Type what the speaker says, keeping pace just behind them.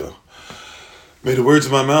May the words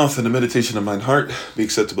of my mouth and the meditation of mine heart be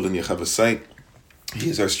acceptable in Yahweh's sight. He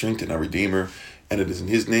is our strength and our Redeemer, and it is in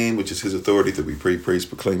His name, which is His authority, that we pray, praise,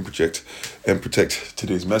 proclaim, project, and protect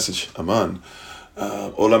today's message. Aman.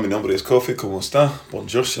 Hola, mi nombre es Kofi. ¿Cómo está?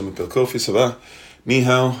 Bonjour, je m'appelle Kofi. Ça va? Ni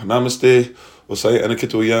hao, namaste, osai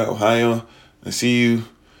anakitoya, Ohio. I see you.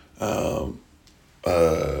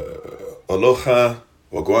 Aloha,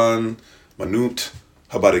 wagwan, manut,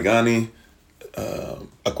 habarigani,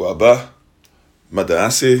 akwaba,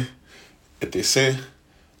 madaase, etc.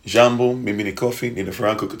 Jambo, Mimini Kofi, Nina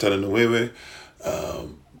Franco, Katana Nueve,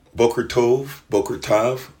 Boker Tov, Boker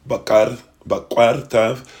Tav, Bakar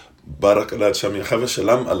Tav, Barak Alat Sham Yahava,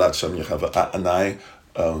 Shalom Alat Sham Yahava, Anai,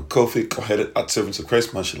 Kofi, Kohedet, at Servants of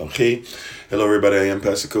Christ, Man Shalom Chi. Hello, everybody. I am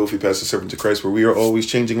Pastor Kofi, Pastor Servant of Christ, where we are always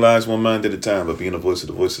changing lives one mind at a time, but being a voice of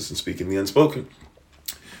the voiceless and speaking the unspoken.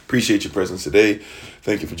 Appreciate your presence today.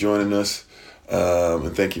 Thank you for joining us,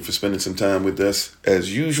 and thank you for spending some time with us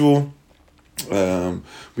as usual.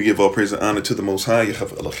 We give all praise and honor to the Most High,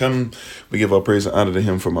 Yahweh Elohim. We give all praise and honor to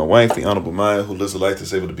Him for my wife, the Honorable Maya, who lives a life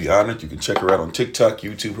that's able to be honored. You can check her out on TikTok,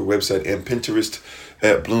 YouTube, her website, and Pinterest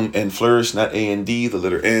at Bloom and Flourish, not A-N-D, the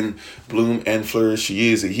letter N, Bloom and Flourish.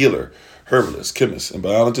 She is a healer, herbalist, chemist, and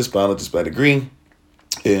biologist by degree.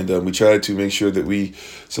 And we try to make sure that we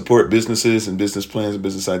support businesses and business plans and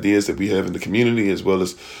business ideas that we have in the community, as well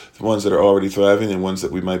as the ones that are already thriving and ones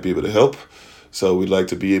that we might be able to help. So we'd like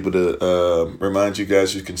to be able to remind you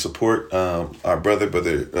guys you can support our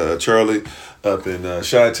brother Charlie up in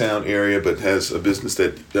Chi-Town area, but has a business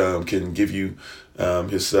that can give you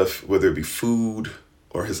his stuff, whether it be food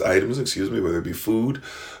or his items, whether it be food,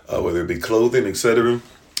 whether it be clothing, etc.,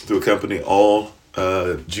 through a company, All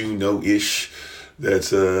Juno-ish.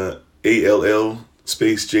 That's ALL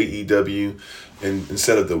space JEW. And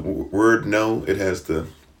instead of the word no, it has the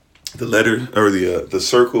letter or the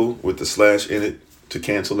circle with the slash in it to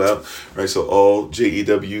cancel out, right? So all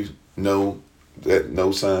JEW, no, that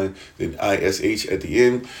no sign, then ISH at the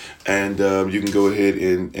end, and you can go ahead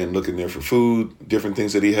and look in there for food, different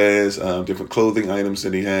things that he has, different clothing items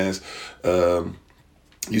that he has.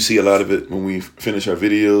 You see a lot of it when we finish our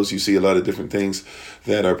videos. You see a lot of different things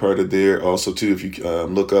that are part of there. Also, too, if you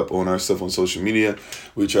look up on our stuff on social media,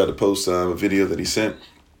 we try to post a video that he sent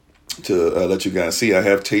to let you guys see. I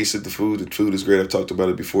have tasted the food. The food is great. I've talked about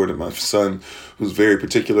it before, that my son, who's very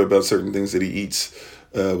particular about certain things that he eats,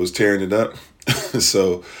 was tearing it up.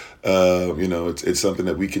 So, it's something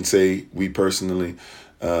that we can say we personally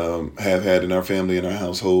have had in our family, in our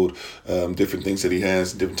household, different things that he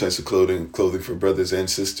has, different types of clothing for brothers and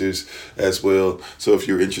sisters as well. So if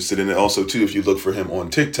you're interested in it, also too, if you look for him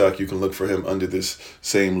on TikTok, you can look for him under this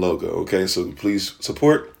same logo. Okay, so please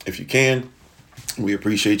support if you can. We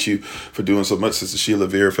appreciate you for doing so much. Sister Sheila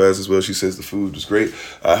verifies as well. She says the food was great.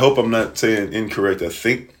 I hope I'm not saying incorrect. I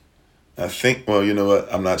think, well, you know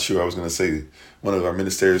what? I'm not sure. I was going to say one of our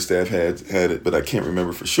ministerial staff had it, but I can't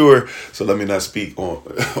remember for sure. So let me not speak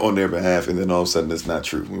on their behalf, and then all of a sudden it's not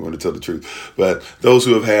true. We want to tell the truth. But those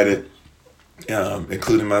who have had it,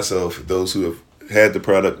 including myself, those who have had the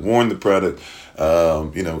product, worn the product,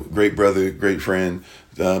 great brother, great friend,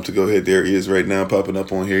 to go ahead. There he is right now, popping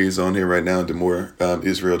up on here. He's on here right now, Demore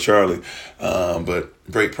Israel Charlie. But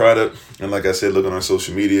great product. And like I said, look on our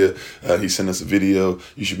social media. He sent us a video.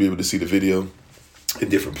 You should be able to see the video in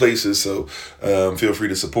different places. So feel free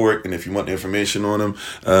to support. And if you want information on him,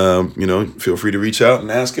 feel free to reach out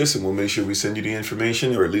and ask us, and we'll make sure we send you the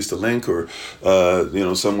information, or at least a link, or,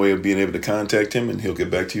 some way of being able to contact him, and he'll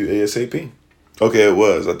get back to you ASAP. Okay, it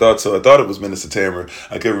was. I thought so. I thought it was Minister Tamara.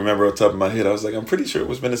 I couldn't remember off the top of my head. I was like, I'm pretty sure it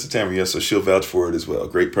was Minister Tamara. Yes, so she'll vouch for it as well.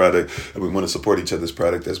 Great product, and we want to support each other's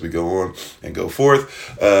product as we go on and go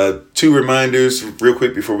forth. 2 reminders real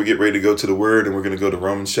quick before we get ready to go to the Word, and we're going to go to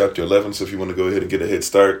Romans chapter 11. So if you want to go ahead and get a head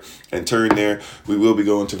start and turn there, we will be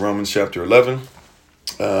going to Romans chapter 11.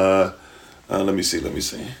 Let me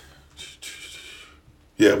see.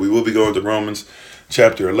 Yeah, we will be going to Romans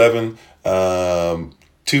chapter 11.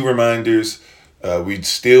 2 reminders. We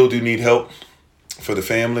still do need help for the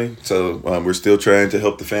family. So we're still trying to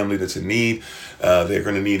help the family that's in need. They're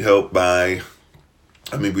going to need help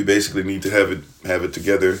we basically need to have it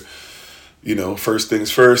together, first things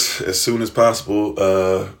first, as soon as possible.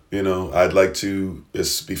 I'd like to,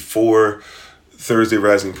 it's before Thursday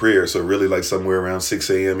rising prayer. So really like somewhere around 6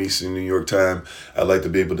 a.m. Eastern New York time, I'd like to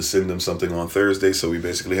be able to send them something on Thursday. So we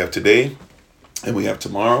basically have today and we have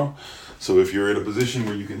tomorrow. So if you're in a position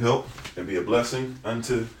where you can help and be a blessing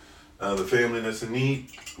unto the family that's in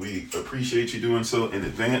need, we appreciate you doing so in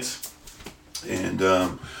advance. And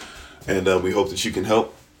we hope that you can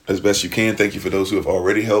help as best you can. Thank you for those who have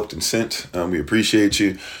already helped and sent. We appreciate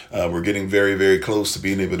you. We're getting very, very close to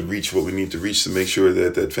being able to reach what we need to reach to make sure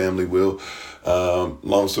that that family will,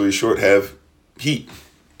 long story short, have heat.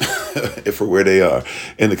 If for where they are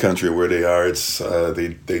in the country or where they are, it's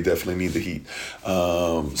they definitely need the heat.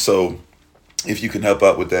 So if you can help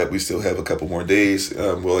out with that, we still have a couple more days.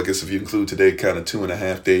 Well, I guess if you include today, kind of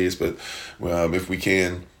 2.5 days. But if we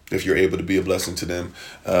can, if you're able to be a blessing to them,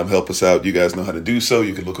 help us out. You guys know how to do so.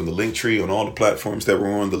 You can look on the link tree on all the platforms that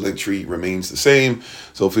we're on. The link tree remains the same.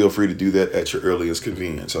 So feel free to do that at your earliest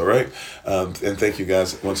convenience. All right. And thank you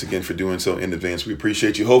guys once again for doing so in advance. We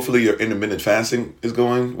appreciate you. Hopefully your intermittent fasting is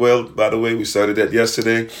going well. By the way, we started that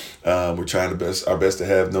yesterday. We're trying our best to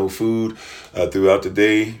have no food throughout the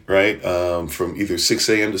day, right? From either 6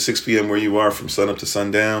 a.m. to 6 p.m. where you are, from sun up to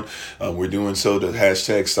sundown. We're doing so to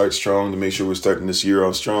hashtag start strong to make sure we're starting this year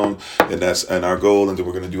off strong. And that's our goal. And then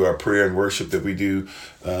we're going to do our prayer and worship that we do.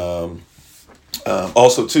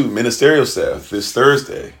 Also, too, ministerial staff this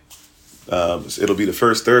Thursday. It'll be the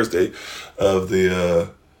first Thursday of the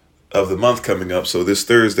month coming up. So this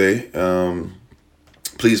Thursday,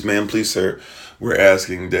 please, ma'am, please, sir, we're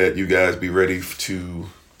asking that you guys be ready to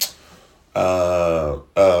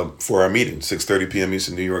for our meeting, 6:30 p.m.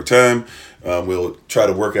 Eastern New York time. We'll try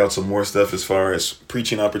to work out some more stuff as far as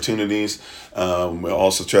preaching opportunities. We'll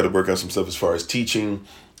also try to work out some stuff as far as teaching,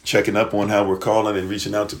 checking up on how we're calling and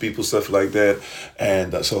reaching out to people, stuff like that.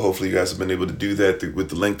 And so hopefully you guys have been able to do that with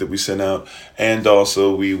the link that we sent out. And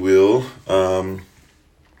also we will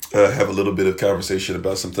have a little bit of conversation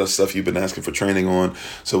about some stuff you've been asking for training on.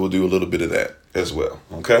 So we'll do a little bit of that as well.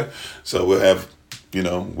 Okay. So we'll have,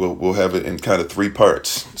 we'll have it in kind of 3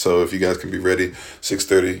 parts. So if you guys can be ready,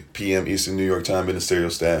 6:30 p.m. Eastern New York time, ministerial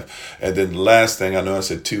staff. And then the last thing, I know I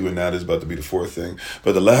said 2 and now this is about to be the 4th thing,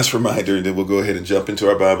 but the last reminder, and then we'll go ahead and jump into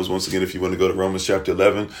our Bibles. Once again, if you want to go to Romans chapter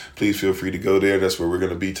 11, please feel free to go there. That's where we're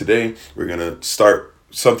going to be today. We're going to start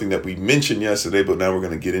something that we mentioned yesterday, but now we're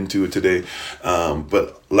going to get into it today.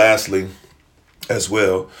 But lastly as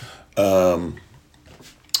well,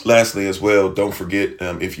 don't forget,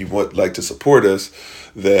 if you would like to support us,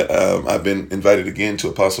 that I've been invited again to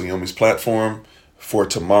Apostle Yomi's platform for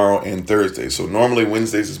tomorrow and Thursday. So normally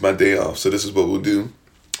Wednesdays is my day off. So this is what we'll do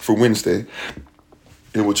for Wednesday.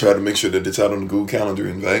 And we'll try to make sure that it's out on the Google Calendar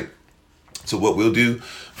invite. So what we'll do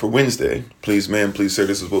for Wednesday, please, ma'am, please, sir,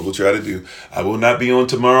 this is what we'll try to do. I will not be on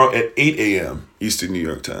tomorrow at 8 a.m. Eastern New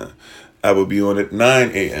York time. I will be on at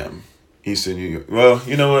 9 a.m. Eastern New York. Well,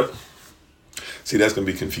 you know what? See, that's going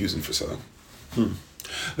to be confusing for some.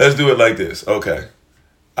 Let's do it like this. Okay.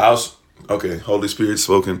 Okay, Holy Spirit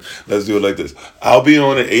spoken. Let's do it like this. I'll be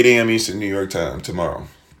on at 8 a.m. Eastern New York time tomorrow.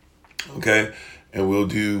 Okay? And we'll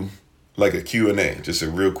do like a Q&A, just a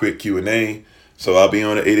real quick Q&A. So I'll be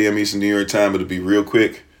on at 8 a.m. Eastern New York time. It'll be real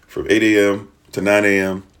quick from 8 a.m. to 9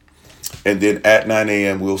 a.m. And then at 9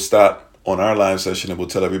 a.m. we'll stop on our live session and we'll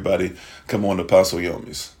tell everybody, come on to Apostle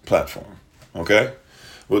Yomi's platform. Okay?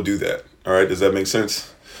 We'll do that. All right, does that make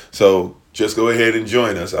sense? So just go ahead and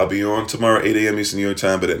join us. I'll be on tomorrow, 8 a.m. Eastern New York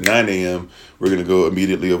time, but at 9 a.m., we're going to go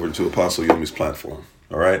immediately over to Apostle Yomi's platform.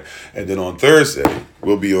 All right. And then on Thursday,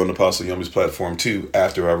 we'll be on Apostle Yomi's platform too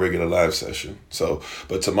after our regular live session. So,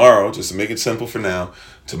 but tomorrow, just to make it simple for now,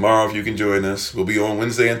 tomorrow, if you can join us, we'll be on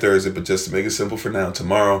Wednesday and Thursday, but just to make it simple for now,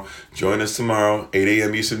 tomorrow, join us tomorrow, 8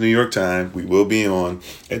 a.m. Eastern New York time. We will be on.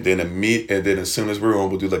 And then as soon as we're on,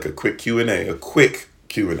 we'll do like a quick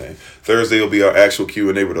Q&A, Thursday will be our actual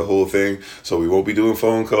Q&A with the whole thing. So we won't be doing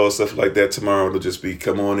phone calls, stuff like that tomorrow. It'll just be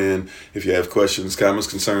come on in. If you have questions, comments,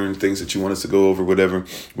 concerns, things that you want us to go over, whatever,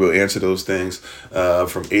 we'll answer those things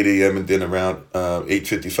from 8 a.m. And then around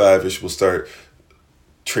 8:55-ish, we'll start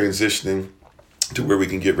transitioning to where we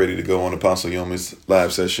can get ready to go on Apostle Yomi's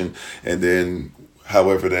live session. And then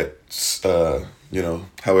however that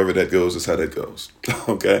goes is how that goes.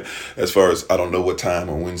 Okay. As far as I don't know what time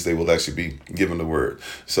on Wednesday we'll actually be given the word.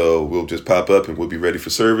 So we'll just pop up and we'll be ready for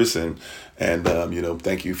service and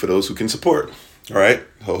thank you for those who can support. All right.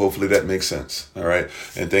 Hopefully that makes sense. All right.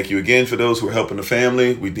 And thank you again for those who are helping the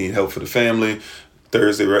family. We need help for the family.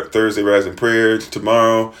 Thursday Rise in Prayer.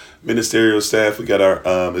 Tomorrow, ministerial staff. We got our,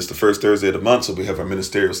 it's the first Thursday of the month. So we have our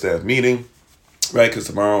ministerial staff meeting. Right, because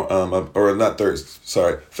tomorrow,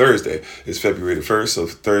 Thursday is February the 1st. So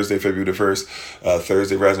Thursday, February the 1st,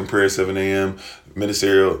 Thursday, Rise in Prayer, 7 a.m.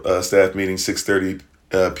 Ministerial staff meeting,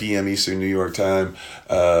 6:30 p.m. Eastern New York time.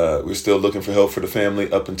 We're still looking for help for the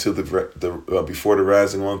family up until before the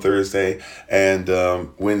rising on Thursday. And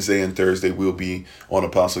Wednesday and Thursday, we'll be on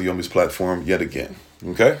Apostle Yomi's platform yet again.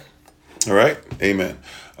 Okay? All right. Amen.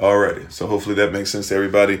 Alrighty. So hopefully that makes sense to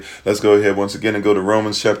everybody. Let's go ahead once again and go to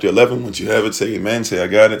Romans chapter 11. Once you have it, say amen. Say I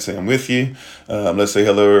got it. Say I'm with you. Let's say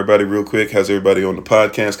hello, everybody, real quick. How's everybody on the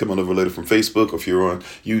podcast? Come on over later from Facebook. If you're on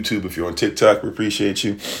YouTube, if you're on TikTok, we appreciate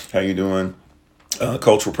you. How you doing?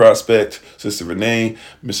 Cultural Prospect, Sister Renee,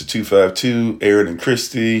 Mr. 252, Aaron and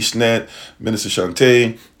Christy, Schnet, Minister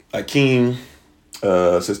Shantae, Akeem,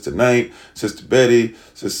 Sister Knight, Sister Betty,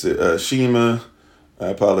 Sister Shima. I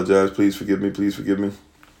apologize. Please forgive me. Please forgive me.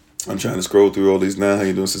 I'm trying to scroll through all these now. How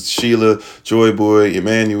you doing, Sister Sheila, Joy Boy,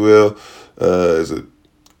 Emmanuel? Is it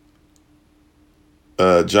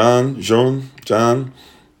John,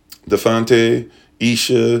 Defante,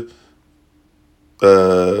 Isha,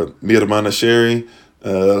 mi hermana Sherry,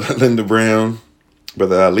 Linda Brown,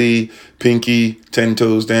 Brother Ali, Pinky, 10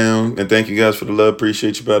 Toes Down. And thank you guys for the love.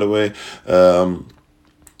 Appreciate you, by the way.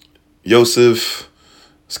 Yosef,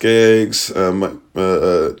 Skaggs,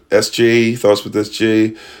 SJ, Thoughts with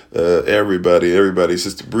SJ, everybody.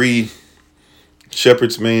 Sister Bree,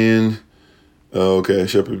 Shepherd's Man. Oh, okay,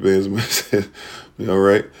 Shepherd's Man. All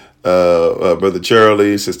right. Brother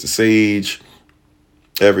Charlie, Sister Sage.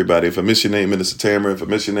 Everybody, if I miss your name, Minister Tamara, if I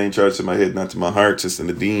miss your name, charge to my head, not to my heart. Sister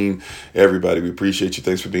Nadine, everybody, we appreciate you.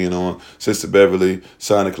 Thanks for being on. Sister Beverly,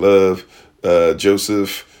 Sonic Love,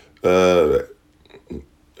 Joseph, hey,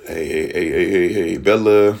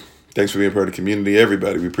 Bella, thanks for being part of the community.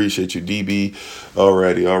 Everybody, we appreciate you. DB,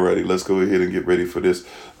 alrighty, let's go ahead and get ready for this.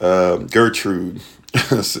 Gertrude,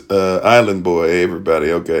 Island Boy, hey,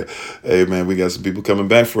 everybody, okay. Hey, man, we got some people coming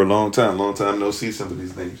back for a long time no see some of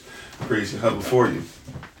these names. Praise your hub for you.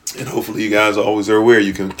 And hopefully you guys always are aware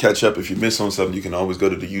you can catch up. If you miss on something, you can always go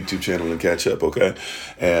to the YouTube channel and catch up, okay?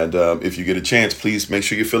 And if you get a chance, please make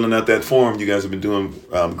sure you're filling out that form. You guys have been doing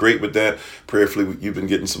great with that. Prayerfully, you've been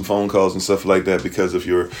getting some phone calls and stuff like that because of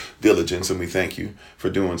your diligence, and we thank you for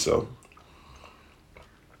doing so.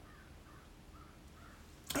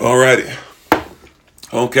 All righty.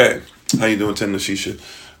 Okay. How you doing, Tim Nashisha?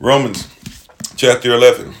 Romans chapter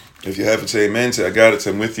 11. If you haven't, say amen. Say I got it.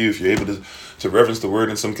 Say I'm with you. If you're able to reference the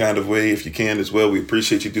word in some kind of way, if you can as well, we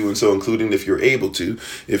appreciate you doing so, including if you're able to.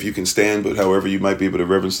 If you can stand, but however you might be able to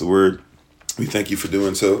reference the word, we thank you for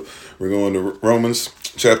doing so. We're going to Romans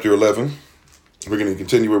chapter 11. We're going to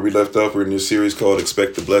continue where we left off. We're in this series called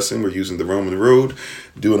Expect the Blessing. We're using the Roman road,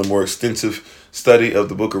 doing a more extensive study of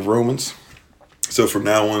the book of Romans. So from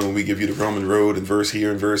now on, when we give you the Roman road and verse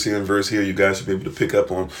here and verse here and verse here, you guys should be able to pick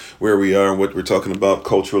up on where we are and what we're talking about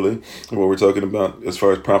culturally and what we're talking about as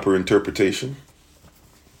far as proper interpretation.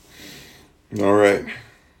 All right.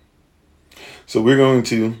 So we're going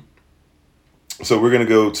to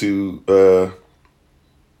go to,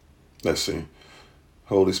 let's see.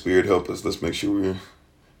 Holy Spirit, help us. Let's make sure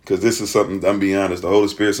because this is something, I'm being honest, the Holy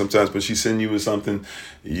Spirit, sometimes when she sends you with something,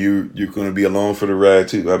 you're going to be along for the ride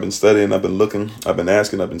too. I've been studying, I've been looking, I've been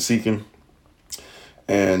asking, I've been seeking.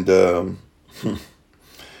 And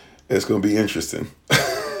it's going to be interesting.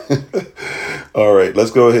 All right, let's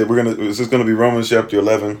go ahead. This is going to be Romans chapter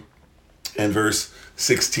 11 and verse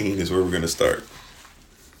 16 is where we're going to start.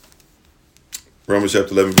 Romans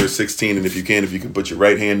chapter 11, verse 16. And if you can put your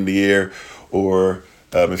right hand in the air, or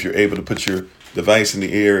if you're able to put your device in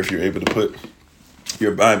the air, if you're able to put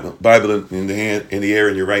your Bible in the air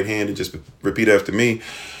in your right hand, and just repeat after me.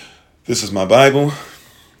 This is my Bible.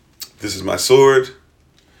 This is my sword.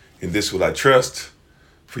 In this will I trust.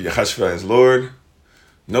 For Yahashua is Lord.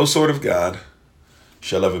 No sword of God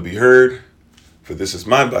shall ever be heard. For this is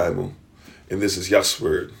my Bible. And this is Yah's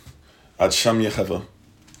word. Ad Sham Yahweh.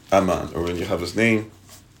 Amen. Or in Yahweh's name.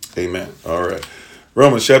 Amen. All right.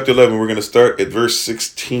 Romans chapter 11. We're going to start at verse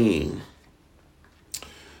 16.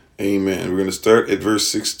 Amen. We're going to start at verse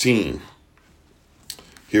 16.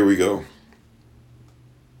 Here we go.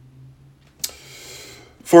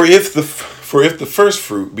 For if the first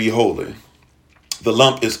fruit be holy, the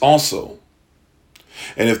lump is also.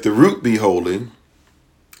 And if the root be holy,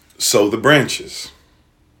 so the branches.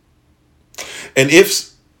 And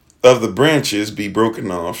if of the branches be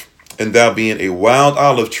broken off, and thou being a wild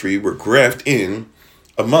olive tree were grafted in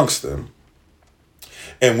amongst them,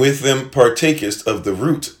 and with them partakest of the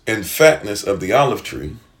root and fatness of the olive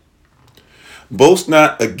tree, boast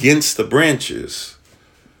not against the branches,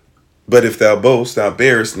 but if thou boast, thou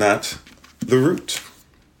bearest not the root,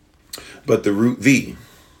 but the root thee.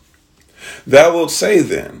 Thou wilt say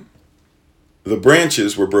then, the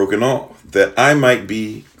branches were broken off, that I might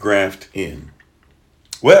be grafted in.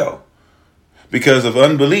 Well, because of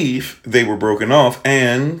unbelief they were broken off,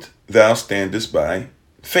 and thou standest by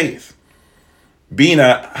faith. Be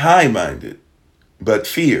not high-minded, but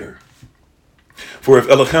fear. For if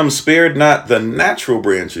Elohim spared not the natural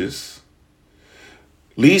branches,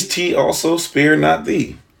 lest he also spare not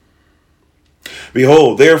thee.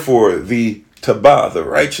 Behold, therefore, the tabah, the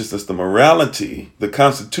righteousness, the morality, the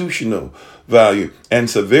constitutional value and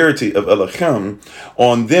severity of Elohim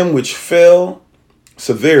on them which fell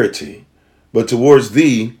severity, but towards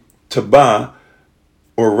thee tabah,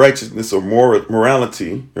 or righteousness, or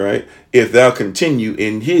morality, right? If thou continue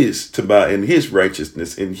in his tabah, in his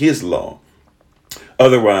righteousness, in his law,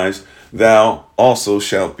 otherwise thou also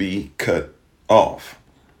shalt be cut off.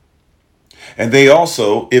 And they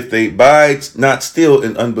also, if they bide not still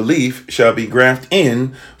in unbelief, shall be grafted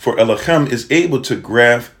in, for Elohim is able to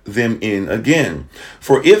graft them in again.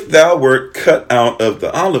 For if thou wert cut out of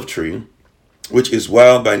the olive tree, which is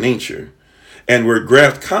wild by nature, and were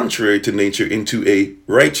grafted contrary to nature into a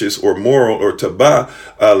righteous or moral or tabah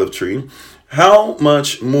olive tree, how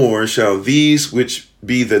much more shall these which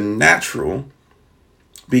be the natural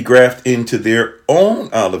be grafted into their own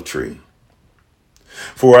olive tree?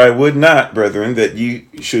 For I would not, brethren, that ye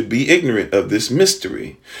should be ignorant of this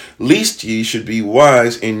mystery, lest ye should be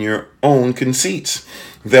wise in your own conceits,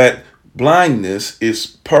 that blindness in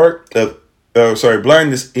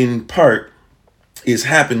part is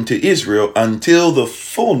happened to Israel until the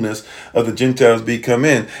fullness of the Gentiles be come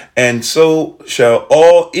in. And so shall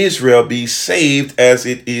all Israel be saved, as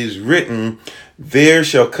it is written, there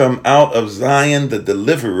shall come out of Zion the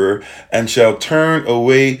deliverer, and shall turn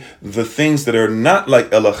away the things that are not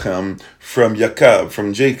like Elohim from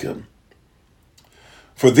Jacob.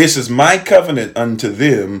 For this is my covenant unto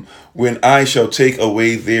them, when I shall take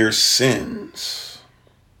away their sins.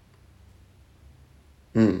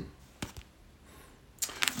 We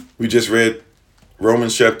just read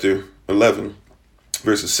Romans chapter 11,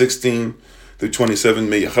 verses 16 through 27.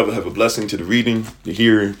 May Yahweh have a blessing to the reading, the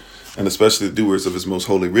hearing, and especially the doers of his most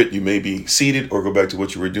holy writ. You may be seated or go back to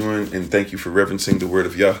what you were doing, and thank you for reverencing the word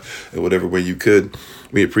of Yah in whatever way you could.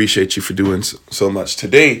 We appreciate you for doing so much.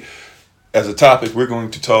 Today, as a topic, we're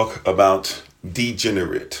going to talk about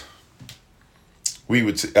degenerate. I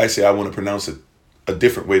want to pronounce it a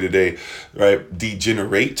different way today, right?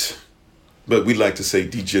 Degenerate. But we like to say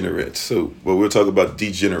degenerate. So, we'll talk about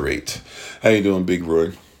degenerate. How you doing, Big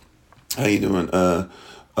Roy? How you doing,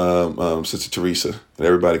 Sister Teresa? And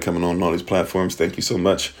everybody coming on all these platforms. Thank you so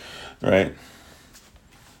much. All right.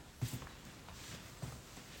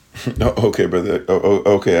 Okay, brother.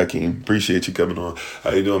 Okay, Akeem. Appreciate you coming on. How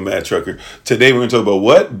you doing, Matt Trucker? Today we're going to talk about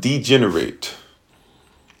what? Degenerate.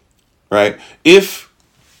 Right? If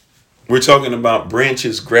we're talking about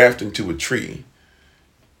branches grafted into a tree,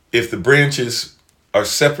 if the branches are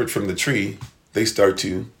separate from the tree, they start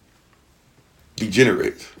to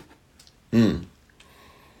degenerate. Amen.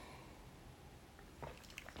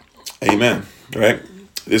 Right?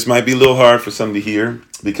 This might be a little hard for some to hear,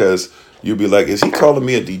 because you'll be like, is he calling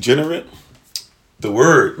me a degenerate? The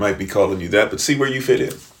word might be calling you that, but see where you fit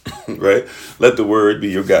in. Right? Let the word be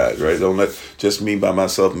your guide, right? Don't let just me,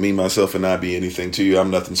 myself, and I be anything to you.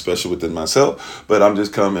 I'm nothing special within myself, but I'm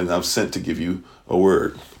just coming, I'm sent to give you a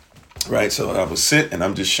word. Right, so I was sent, and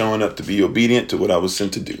I'm just showing up to be obedient to what I was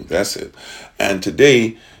sent to do. That's it. And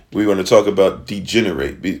today we're going to talk about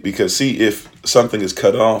degenerate, because see, if something is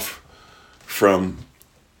cut off from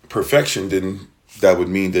perfection, then that would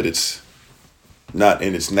mean that it's not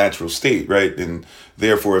in its natural state, right? And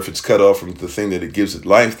therefore, if it's cut off from the thing that it gives it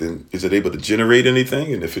life, then is it able to generate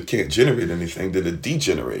anything? And if it can't generate anything, then it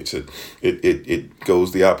degenerates. It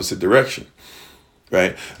goes the opposite direction,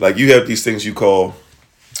 right? Like you have these things you call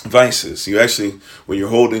vices. You actually, when you're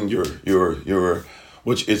holding your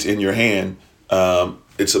which is in your hand,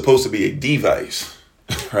 it's supposed to be a device,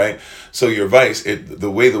 right? So your vice, the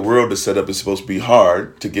way the world is set up, is supposed to be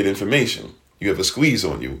hard to get information. You have a squeeze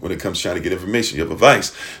on you when it comes to trying to get information. You have a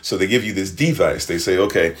vice. So they give you this device. They say,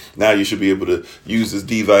 okay, now you should be able to use this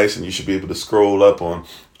device, and you should be able to scroll up on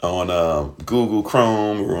Google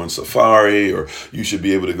Chrome or on Safari, or you should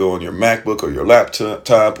be able to go on your MacBook or your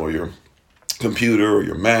laptop or your computer or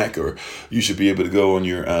your Mac, or you should be able to go on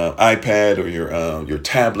your iPad or your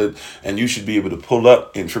tablet, and you should be able to pull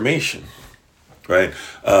up information, right?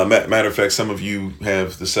 Matter of fact, some of you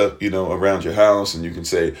have the stuff, around your house, and you can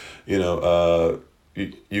say, you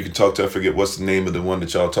can talk to, I forget what's the name of the one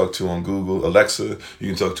that y'all talk to on Google, Alexa. You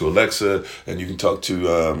can talk to Alexa, and you can talk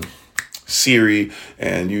to Siri,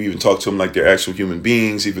 and you even talk to them like they're actual human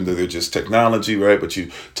beings, even though they're just technology, right? But you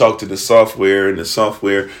talk to the software, and the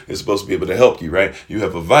software is supposed to be able to help you, right? You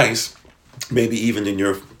have a vice, maybe even in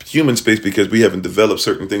your human space because we haven't developed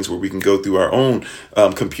certain things where we can go through our own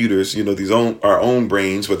computers, our own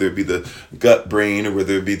brains, whether it be the gut brain or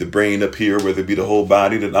whether it be the brain up here, whether it be the whole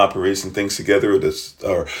body that operates and thinks together,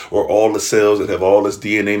 or all the cells that have all this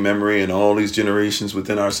DNA memory and all these generations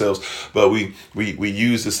within ourselves. But we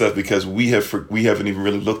use this stuff because we haven't even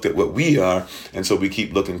really looked at what we are, and so we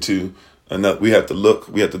keep looking to. And we have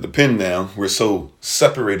to depend now. We're so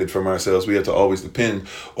separated from ourselves. We have to always depend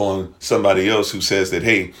on somebody else who says that,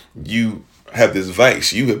 hey, you have this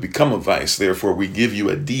vice. You have become a vice. Therefore, we give you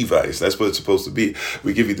a device. That's what it's supposed to be.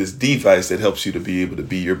 We give you this device that helps you to be able to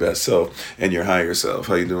be your best self and your higher self.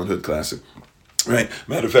 How you doing, Hood Classic? Right.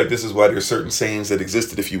 Matter of fact, this is why there's certain sayings that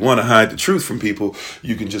existed. If you want to hide the truth from people,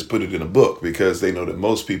 you can just put it in a book, because they know that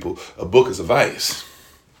most people, a book is a vice.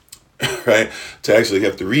 Right, to actually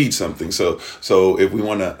have to read something. So if we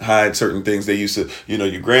want to hide certain things, they used to,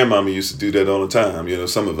 your grandmama used to do that all the time.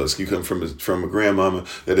 Some of us, you come from a grandmama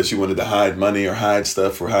that if she wanted to hide money or hide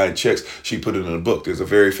stuff or hide checks, she put it in a book. There's a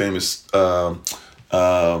very famous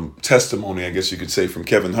testimony, I guess you could say, from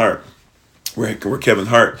Kevin Hart, where Kevin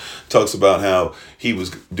Hart talks about how he was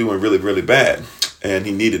doing really, really bad and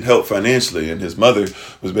he needed help financially, and his mother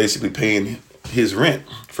was basically paying his rent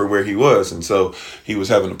for where he was, and so he was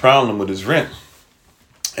having a problem with his rent.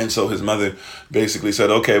 And so his mother basically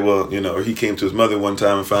said, okay, well, or he came to his mother one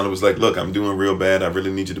time and found it was like, look, I'm doing real bad. I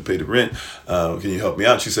really need you to pay the rent. Can you help me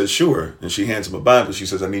out? She said, sure. And she hands him a Bible. She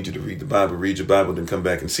says, I need you to read the Bible. Read your Bible, then come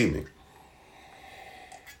back and see me.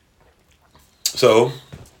 So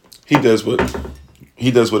he does what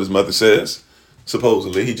his mother says,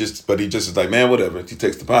 supposedly. He just is like, man, whatever. He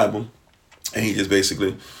takes the Bible and he just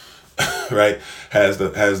basically right, has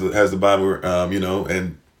the Bible,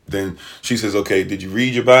 and then she says, okay, did you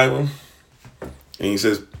read your Bible? And he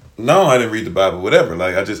says, no, I didn't read the Bible, whatever.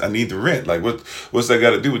 Like, I need the rent. Like, what's that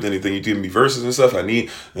got to do with anything? You give me verses and stuff. And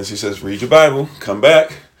she says, read your Bible, come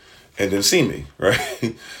back, and then see me, right?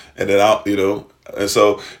 And then and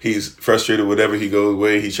so he's frustrated, whatever. He goes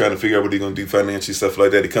away. He's trying to figure out what he's going to do financially, stuff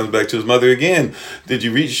like that. He comes back to his mother again.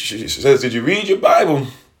 She says, did you read your Bible?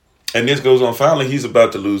 And this goes on. Finally, he's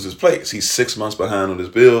about to lose his place. He's 6 months behind on his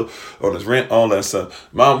bill, on his rent, all that stuff.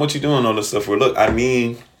 Mom, what you doing all this stuff for? Look, I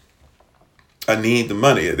need the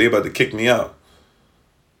money. They're about to kick me out.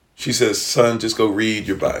 She says, son, just go read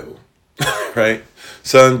your Bible. Right?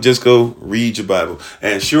 Son, just go read your Bible.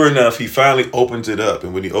 And sure enough, he finally opens it up.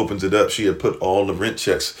 And when he opens it up, she had put all the rent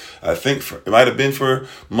checks. I think it might have been for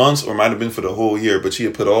months or might have been for the whole year, but she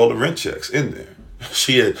had put all the rent checks in there.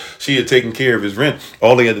 She had taken care of his rent.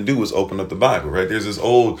 All he had to do was open up the Bible, right? There's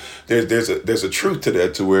a truth to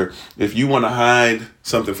that, to where if you want to hide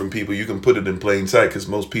something from people, you can put it in plain sight, because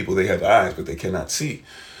most people, they have eyes, but they cannot see.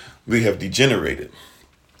 We have degenerated.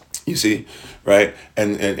 You see, right?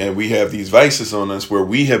 And we have these vices on us where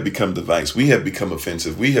we have become the vice. We have become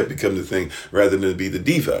offensive. We have become the thing rather than be the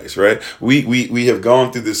device, right? We have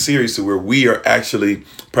gone through this series to where we are actually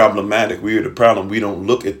problematic. We are the problem. We don't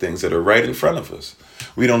look at things that are right in front of us.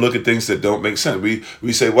 We don't look at things that don't make sense.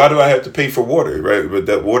 We say, why do I have to pay for water, right? But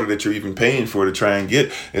that water that you're even paying for to try and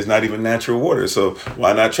get is not even natural water. So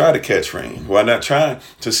why not try to catch rain? Why not try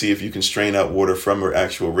to see if you can strain out water from an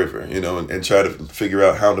actual river, and try to figure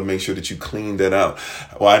out how to make sure that you clean that out?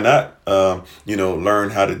 Why not, learn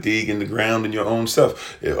how to dig in the ground in your own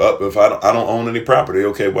stuff? If I don't own any property,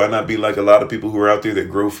 okay, why not be like a lot of people who are out there that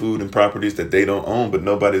grow food in properties that they don't own, but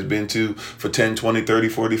nobody's been to for 10, 20, 30,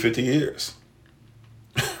 40, 50 years?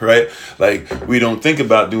 Right? Like, we don't think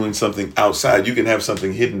about doing something outside. You can have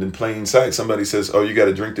something hidden in plain sight. Somebody says, oh, you got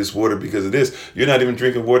to drink this water because of this. You're not even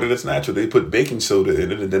drinking water that's natural. They put baking soda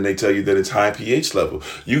in it, and then they tell you that it's high pH level.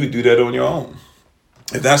 You could do that on your own.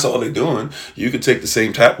 If that's all they're doing, you could take the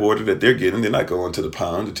same tap water that they're getting. They're not going to the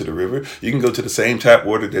pond or to the river. You can go to the same tap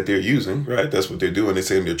water that they're using, right? That's what they're doing. They're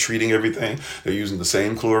saying they're treating everything. They're using the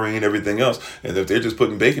same chlorine, everything else. And if they're just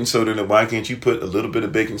putting baking soda in it, why can't you put a little bit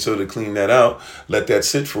of baking soda to clean that out, let that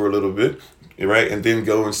sit for a little bit, right? And then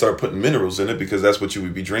go and start putting minerals in it, because that's what you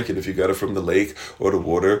would be drinking if you got it from the lake or the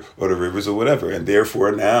water or the rivers or whatever. And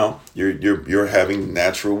therefore now you're having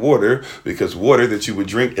natural water, because water that you would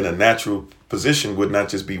drink in a natural position would not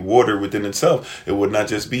just be water within itself. It would not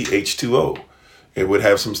just be H2O. It would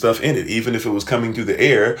have some stuff in it. Even if it was coming through the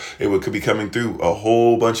air, could be coming through a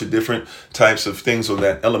whole bunch of different types of things on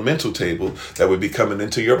that elemental table that would be coming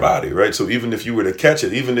into your body, right? So even if you were to catch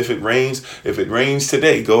it, even if it rains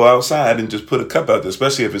today, go outside and just put a cup out there.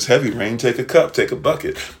 Especially if it's heavy rain, take a cup, take a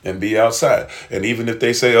bucket, and be outside. And even if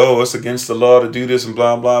they say, oh, it's against the law to do this and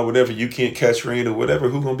blah, blah, whatever, you can't catch rain or whatever,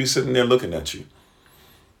 who's going to be sitting there looking at you?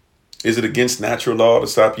 Is it against natural law to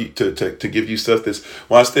stop you to give you stuff that's,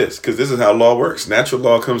 watch this, because this is how law works. Natural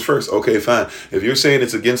law comes first. Okay, fine. If you're saying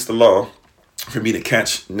it's against the law for me to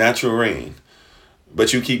catch natural rain,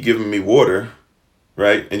 but you keep giving me water,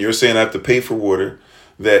 right? And you're saying I have to pay for water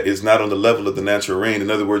that is not on the level of the natural rain. In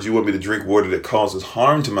other words, you want me to drink water that causes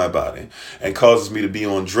harm to my body and causes me to be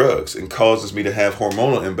on drugs and causes me to have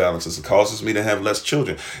hormonal imbalances and causes me to have less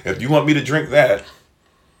children. If you want me to drink that,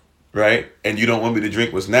 right, and you don't want me to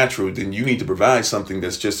drink what's natural, then you need to provide something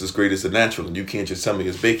that's just as great as the natural, and you can't just tell me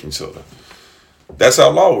it's baking soda. That's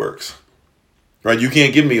how law works, right? You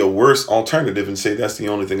can't give me a worse alternative and say that's the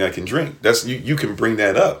only thing I can drink. That's you can bring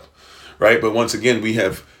that up, right? But once again, we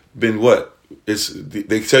have been what?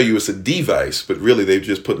 They tell you it's a device, but really they've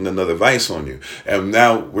just put another vice on you. And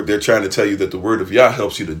now they're trying to tell you that the word of Yah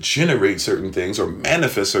helps you to generate certain things or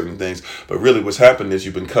manifest certain things. But really what's happened is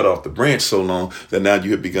you've been cut off the branch so long that now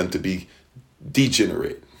you have begun to be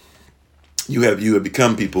degenerate. You have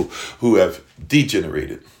become people who have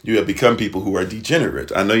degenerated. You have become people who are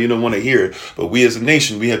degenerate. I know you don't want to hear it, but we as a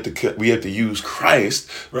nation, we have to use Christ,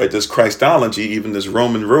 right? This Christology, even this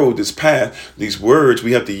Roman road, this path, these words,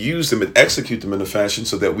 we have to use them and execute them in a fashion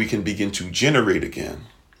so that we can begin to generate again.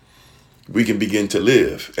 We can begin to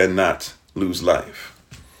live and not lose life.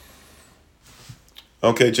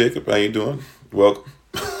 Okay, Jacob, how you doing? Welcome.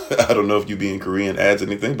 I don't know if you being Korean adds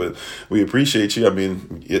anything, but we appreciate you. I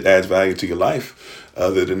mean, it adds value to your life.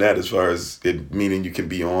 Other than that, as far as it meaning you can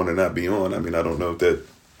be on or not be on, I mean, I don't know if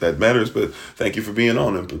that matters, but thank you for being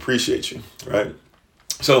on and appreciate you, right?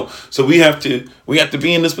 So we have to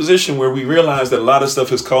be in this position where we realize that a lot of stuff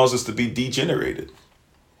has caused us to be degenerated.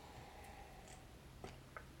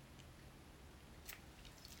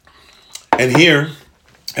 And here,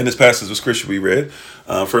 in this passage of scripture we read,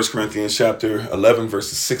 1 Corinthians chapter 11,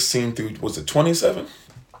 verses 16 through, was it 27?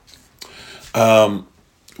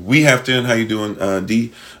 We have to, and how you doing,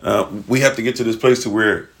 D? We have to get to this place to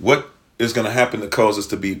where what is going to happen to cause us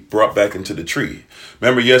to be brought back into the tree.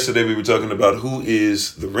 Remember yesterday we were talking about who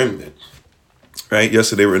is the remnant, right?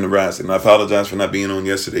 Yesterday we're in the rising. And I apologize for not being on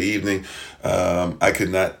yesterday evening. I could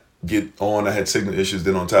not get on. I had signal issues.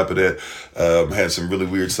 Then on top of that, I had some really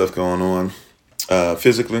weird stuff going on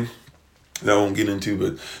physically that I won't get into,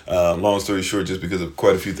 but long story short, just because of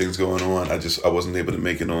quite a few things going on, I wasn't able to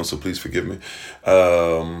make it on, so please forgive me.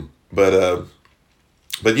 But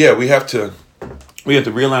yeah, we have to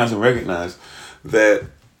realize and recognize that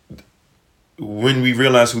when we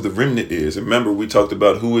realize who the remnant is, remember we talked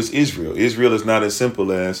about who is Israel. Israel is not as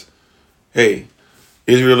simple as, hey,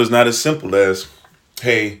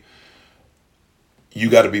 you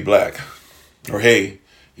got to be black, or hey,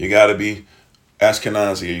 you got to be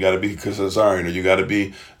Ashkenazi, or you got to be Khazarian, or you got to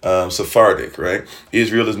be Sephardic, right?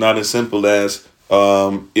 Israel is not as simple as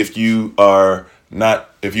if you are not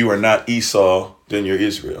Esau, then you're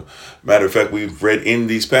Israel. Matter of fact, we've read in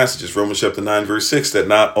these passages, Romans chapter 9, verse 6, that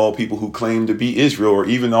not all people who claim to be Israel, or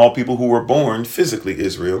even all people who were born physically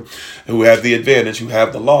Israel, who have the advantage, who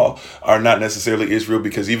have the law, are not necessarily Israel,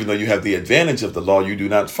 because even though you have the advantage of the law, you do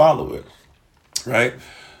not follow it, right?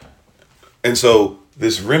 And so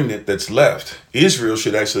this remnant that's left, Israel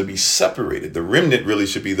should actually be separated. The remnant really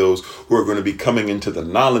should be those who are going to be coming into the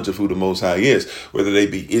knowledge of who the Most High is, whether they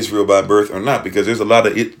be Israel by birth or not, because there's a lot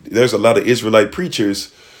of Israelite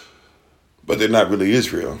preachers, but they're not really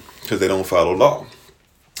Israel because they don't follow law.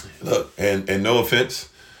 Look, and no offense,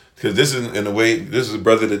 because this is a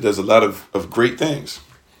brother that does a lot of great things,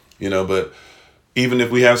 but even if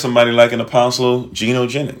we have somebody like an Apostle Geno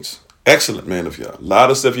Jennings, excellent man of Yah. A lot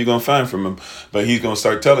of stuff you're going to find from him, but he's going to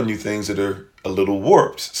start telling you things that are a little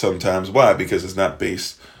warped sometimes. Why? Because it's not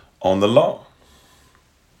based on the law.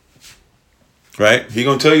 Right? He's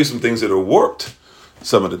going to tell you some things that are warped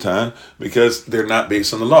some of the time because they're not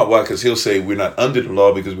based on the law. Why? Because he'll say we're not under the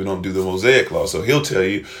law because we don't do the Mosaic law. So he'll tell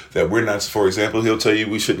you that we're not, for example, he'll tell you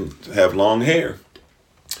we shouldn't have long hair.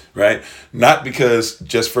 Right? Not because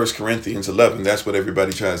just 1 Corinthians 11, that's what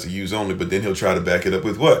everybody tries to use only, but then he'll try to back it up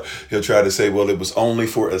with what? He'll try to say, well, it was only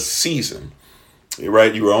for a season,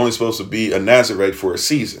 right? You were only supposed to be a Nazirite for a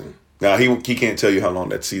season. Now, he can't tell you how long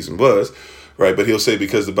that season was, right? But he'll say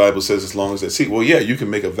because the Bible says as long as that season. Well, yeah, you can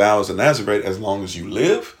make a vow as a Nazirite as long as you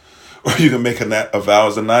live, or you can make a vow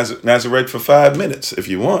as a Nazirite for 5 minutes if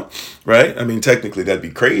you want, right? I mean, technically that'd be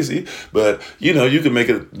crazy, but you can make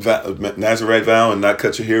a Nazirite vow and not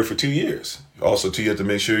cut your hair for 2 years. Also, too, you have to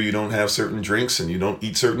make sure you don't have certain drinks and you don't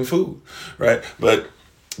eat certain food, right? But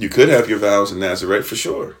you could have your vows in Nazirite for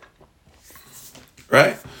sure,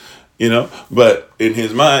 right? But in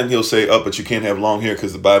his mind, he'll say, oh, but you can't have long hair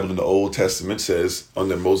because the Bible in the Old Testament says on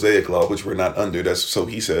the Mosaic law, which we're not under, that's so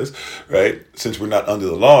he says, right? Since we're not under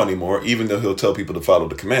the law anymore, even though he'll tell people to follow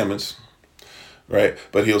the commandments, right?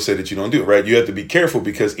 But he'll say that you don't do it, right? You have to be careful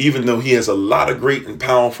because even though he has a lot of great and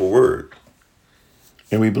powerful word,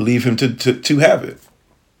 and we believe him to have it,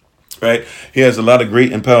 right? He has a lot of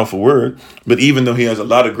great and powerful word, but even though he has a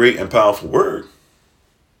lot of great and powerful word,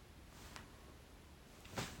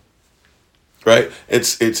 right?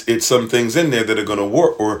 It's some things in there that are going to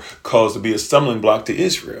warp or cause to be a stumbling block to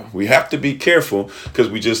Israel. We have to be careful because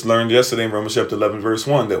we just learned yesterday in Romans chapter 11, verse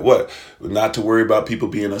 1, that what? Not to worry about people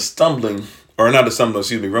being Romans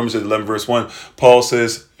chapter 11, verse 1, Paul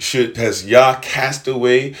says, has Yah cast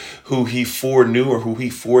away who he foreknew or who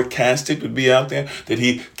he forecasted would be out there? Did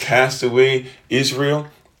he cast away Israel?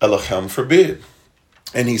 Elohim forbid.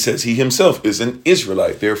 And he says he himself is an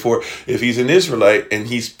Israelite. Therefore, if he's an Israelite and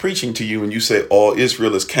he's preaching to you and you say all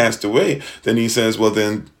Israel is cast away, then he says, well,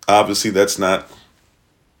 then obviously that's not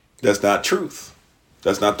truth.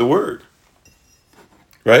 That's not the word.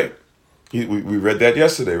 Right? We read that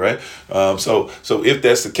yesterday, right? So if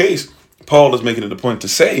that's the case, Paul is making it a point to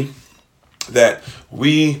say that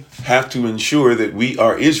we have to ensure that we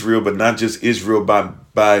are Israel, but not just Israel by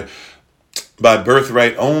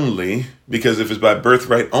birthright only, because if it's by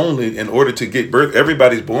birthright only, in order to get birth,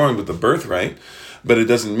 everybody's born with a birthright, but it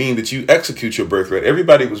doesn't mean that you execute your birthright.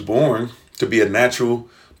 Everybody was born to be a natural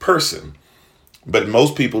person, but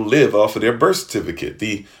most people live off of their birth certificate,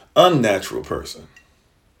 the unnatural person,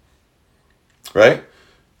 right?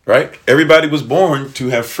 Right? Everybody was born to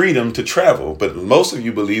have freedom to travel, but most of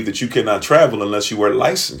you believe that you cannot travel unless you are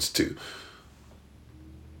licensed to.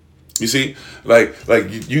 You see, like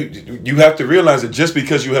you have to realize that just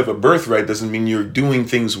because you have a birthright doesn't mean you're doing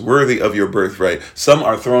things worthy of your birthright. Some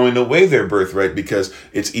are throwing away their birthright because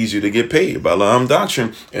it's easier to get paid. Balaam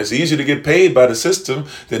doctrine, it's easier to get paid by the system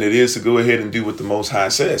than it is to go ahead and do what the Most High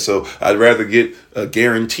says. So I'd rather get a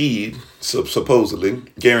supposedly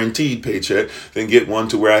guaranteed paycheck than get one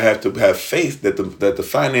to where I have to have faith that the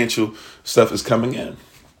financial stuff is coming in.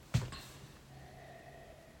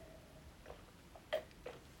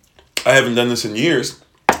 I haven't done this in years,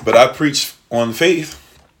 but I preached on faith,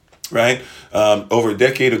 right, over a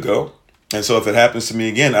decade ago. And so if it happens to me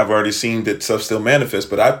again, I've already seen that stuff still manifests.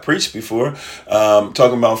 But I preached before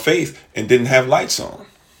talking about faith and didn't have lights on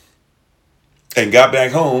and got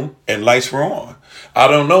back home and lights were on. I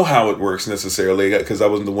don't know how it works necessarily because I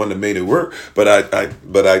wasn't the one that made it work. But I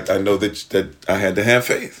know that I had to have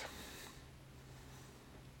faith.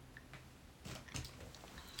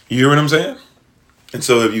 You hear what I'm saying? And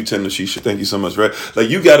so if you tend to Shisha, thank you so much, right? Like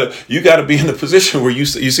you gotta be in a position where you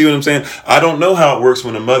see what I'm saying? I don't know how it works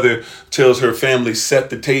when a mother tells her family set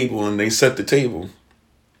the table and they set the table,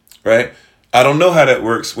 right? I don't know how that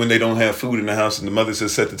works when they don't have food in the house and the mother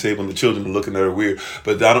says set the table and the children are looking at her weird.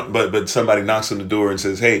 But somebody knocks on the door and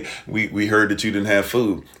says, hey, we heard that you didn't have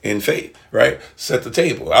food in faith, right? Set the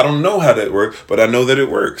table. I don't know how that works, but I know that it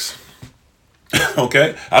works.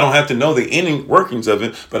 Okay, I don't have to know the inner workings of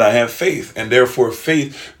it, but I have faith, and therefore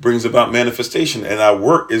faith brings about manifestation. And I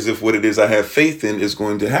work as if what it is I have faith in is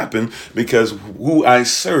going to happen because who I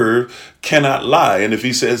serve cannot lie. And if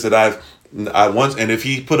he says that and if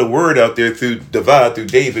he put a word out there through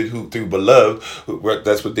David, through beloved,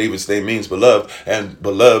 that's what David's name means, beloved, and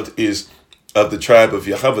beloved is of the tribe of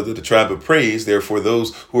Yahweh, the tribe of praise. Therefore,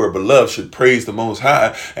 those who are beloved should praise the Most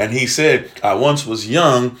High. And he said, I once was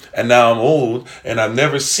young, and now I'm old, and I've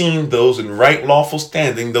never seen those in right lawful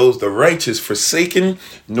standing, those the righteous forsaken,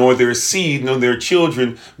 nor their seed, nor their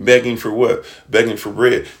children begging for what? Begging for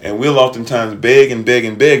bread. And we'll oftentimes beg and beg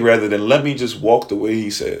and beg rather than let me just walk the way he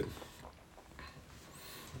said.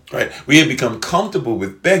 Right? We have become comfortable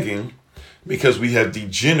with begging because we have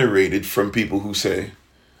degenerated from people who say,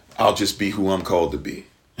 I'll just be who I'm called to be.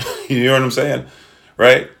 You know what I'm saying?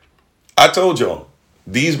 Right? I told y'all,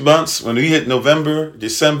 these months, when we hit November,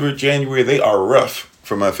 December, January, they are rough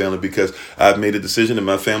for my family because I've made a decision and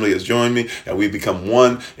my family has joined me and we become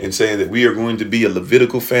one in saying that we are going to be a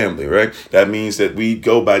Levitical family, right? That means that we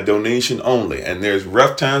go by donation only. And there's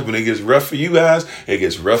rough times when it gets rough for you guys, it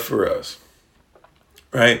gets rough for us.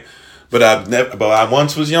 Right? But I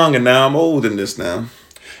once was young and now I'm old in this now.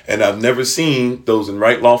 And I've never seen those in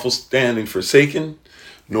right lawful standing forsaken,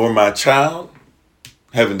 nor my child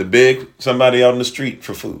having to beg somebody out in the street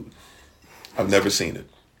for food. I've never seen it.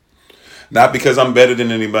 Not because I'm better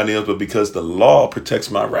than anybody else, but because the law protects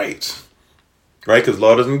my rights. Right? Because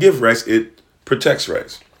law doesn't give rights, it protects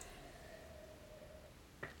rights.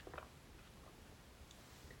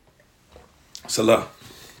 Salah.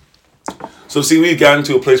 So see, we've gotten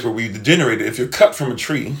to a place where we've degenerated. If you're cut from a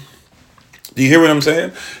tree, do you hear what I'm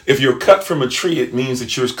saying? If you're cut from a tree, it means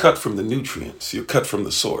that you're cut from the nutrients. You're cut from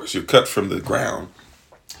the source. You're cut from the ground.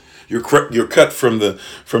 You're cut from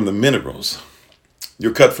the minerals.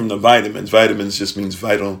 You're cut from the vitamins. Vitamins just means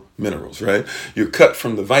vital minerals, right? You're cut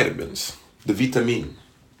from the vitamins, the vitamin.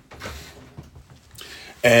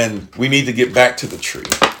 And we need to get back to the tree.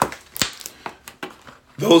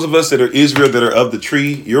 Those of us that are Israel, that are of the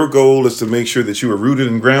tree, your goal is to make sure that you are rooted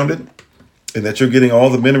and grounded and that you're getting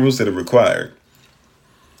all the minerals that are required.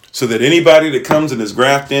 So that anybody that comes and is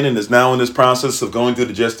grafted in and is now in this process of going through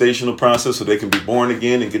the gestational process so they can be born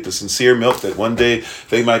again and get the sincere milk that one day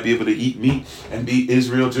they might be able to eat meat and be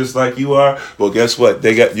Israel just like you are. Well, guess what?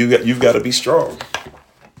 You've got to be strong.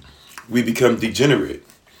 We become degenerate.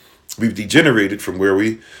 We've degenerated from where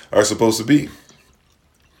we are supposed to be.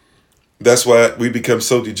 That's why we become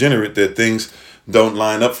so degenerate that things don't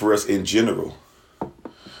line up for us in general.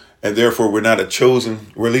 And therefore we're not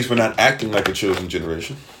or at least we're not acting like a chosen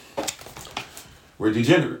generation. We're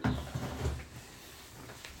degenerate.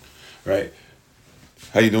 Right?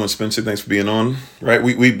 How you doing, Spencer? Thanks for being on. Right?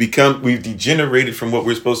 We've degenerated from what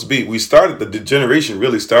we're supposed to be. The degeneration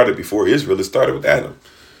really started before Israel. It started with Adam.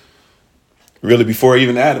 Really before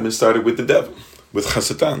even Adam, it started with the devil, with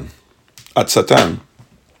Satan,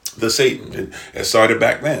 the Satan. It started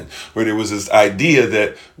back then, where there was this idea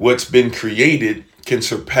that what's been created can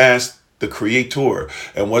surpass the creator,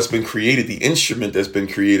 and what's been created, the instrument that's been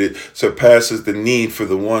created, surpasses the need for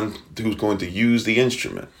the one who's going to use the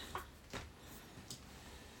instrument.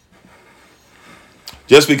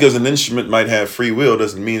 Just because an instrument might have free will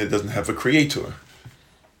doesn't mean it doesn't have a creator.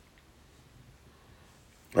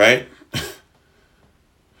 Right?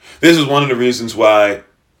 This is one of the reasons why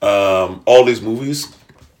all these movies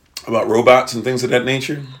about robots and things of that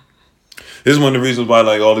nature. This is one of the reasons why,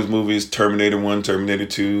 like, all these movies, Terminator 1, Terminator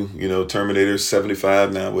 2, Terminator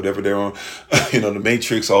 75 now, whatever they're on, the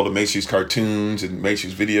Matrix, all the Matrix cartoons and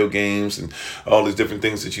Matrix video games and all these different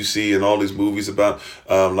things that you see and all these movies about,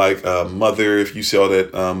 Mother, if you saw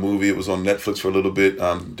that movie, it was on Netflix for a little bit,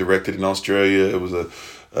 directed in Australia. It was a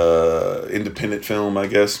independent film, I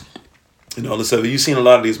guess. And all this stuff. You've seen a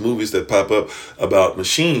lot of these movies that pop up about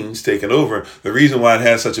machines taking over. The reason why it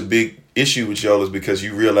has such a big issue with y'all is because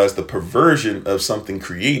you realize the perversion of something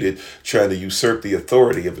created trying to usurp the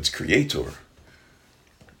authority of its creator.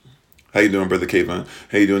 How you doing, Brother Kayvon?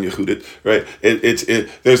 How you doing, Yehudit? Right?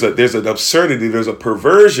 There's an absurdity, there's a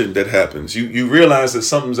perversion that happens. You realize that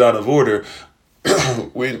something's out of order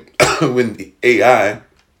when the AI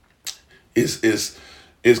is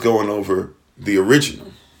going over the original.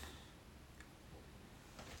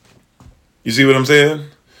 You see what I'm saying?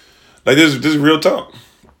 Like, this is real talk.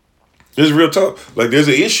 This is real talk. Like, there's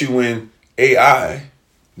an issue when AI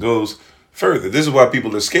goes further. This is why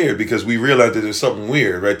people are scared, because we realize that there's something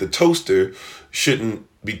weird, right? The toaster shouldn't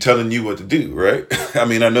be telling you what to do, right? I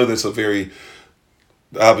mean, I know that's a very,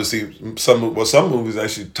 obviously, some movies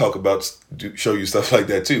actually talk about, show you stuff like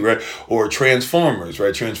that too, right? Or Transformers,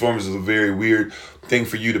 right? Transformers is a very weird thing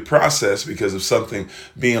for you to process because of something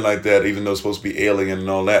being like that, even though it's supposed to be alien and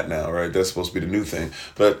all that now, right? That's supposed to be the new thing.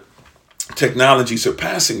 But technology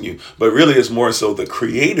surpassing you. But really it's more so the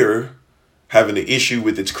creator having an issue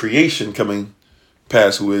with its creation coming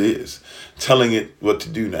past who it is, telling it what to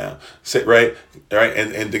do now. Right?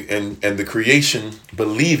 And the creation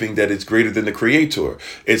believing that it's greater than the creator.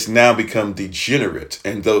 It's now become degenerate.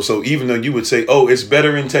 And so even though you would say, oh, it's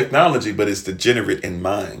better in technology, but it's degenerate in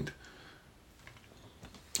mind.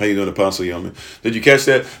 How you doing, Apostle Yeoman? Did you catch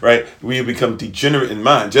that? Right? We become degenerate in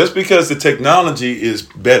mind. Just because the technology is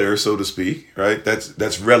better, so to speak, right?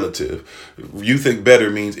 That's relative. You think better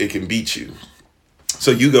means it can beat you. So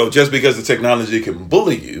you go, just because the technology can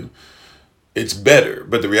bully you, it's better.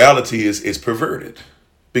 But the reality is it's perverted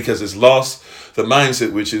because it's lost the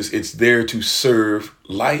mindset, which is it's there to serve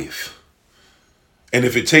life. And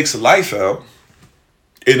if it takes life out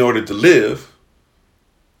in order to live,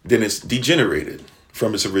 then it's degenerated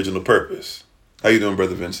from its original purpose. How you doing,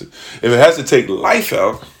 Brother Vincent? If it has to take life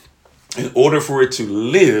out in order for it to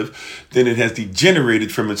live, then it has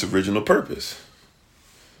degenerated from its original purpose.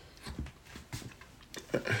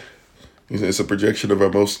 It's a projection of our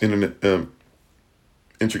most intricate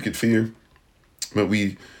fear, but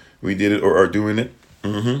we did it or are doing it.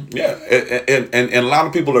 Mm-hmm. Yeah, and a lot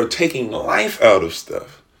of people are taking life out of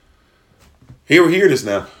stuff. Hear this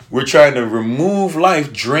now. We're trying to remove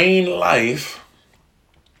life, drain life,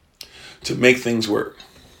 to make things work.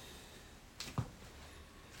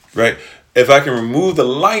 Right? If I can remove the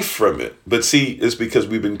life from it, but see, it's because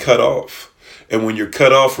we've been cut off. And when you're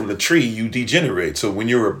cut off from the tree, you degenerate. So when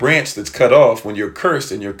you're a branch that's cut off, when you're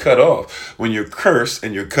cursed and you're cut off, when you're cursed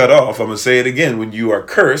and you're cut off, I'm going to say it again. When you are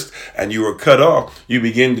cursed and you are cut off, you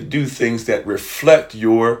begin to do things that reflect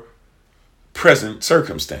your present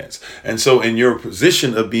circumstance. And so in your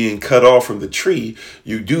position of being cut off from the tree,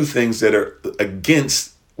 you do things that are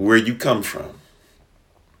against where you come from.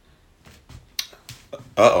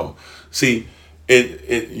 See,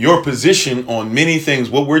 your position on many things,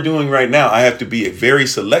 what we're doing right now, I have to be very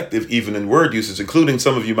selective, even in word usage, including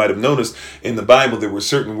some of you might have noticed in the Bible, there were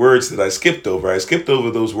certain words that I skipped over. I skipped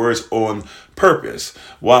over those words on purpose.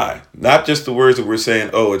 Why? Not just the words that we're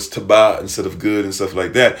saying, oh, it's taba instead of good and stuff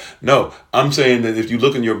like that. No, I'm saying that if you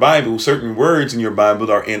look in your Bible, certain words in your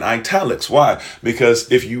Bible are in italics. Why?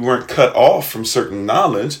 Because if you weren't cut off from certain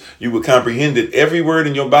knowledge, you would comprehend that every word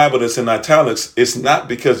in your Bible that's in italics, it's not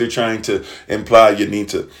because they're trying to imply you need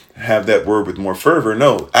to have that word with more fervor.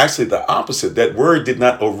 No, actually the opposite. That word did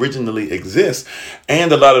not originally exist.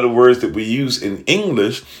 And a lot of the words that we use in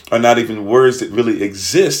English are not even words that really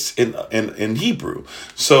exist in Hebrew.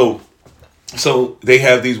 So they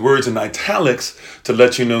have these words in italics to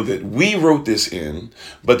let you know that we wrote this in.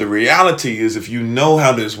 But the reality is, if you know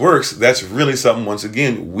how this works, that's really something, once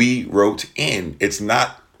again, we wrote in. It's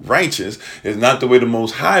not righteous. It's not the way the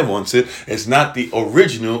Most High wants it. It's not the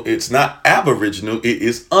original. It's not aboriginal. It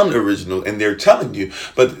is unoriginal. And they're telling you.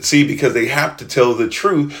 But see, because they have to tell the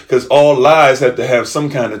truth, because all lies have to have some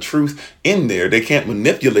kind of truth in there. They can't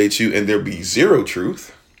manipulate you and there be zero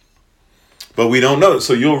truth. But we don't know.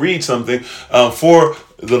 So you'll read something, for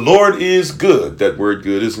the Lord is good. That word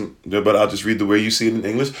good isn't there, but I'll just read the way you see it in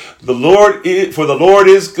English. For the Lord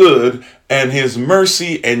is good, and his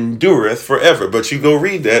mercy endureth forever. But you go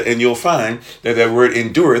read that and you'll find that that word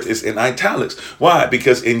endureth is in italics. Why?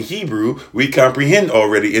 Because in Hebrew, we comprehend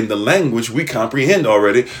already, in the language, we comprehend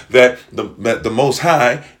already that the Most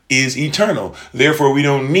High is eternal. Therefore, we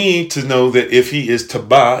don't need to know that if he is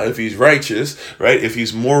taba, if he's righteous, right? If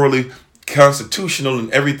he's morally constitutional and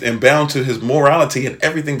everything, and bound to his morality and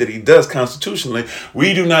everything that he does constitutionally,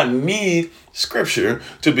 we do not need scripture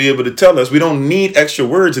to be able to tell us. We don't need extra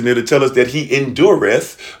words in there to tell us that he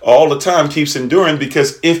endureth all the time, keeps enduring,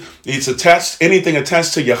 because if it's anything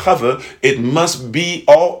attached to Yahweh, it must be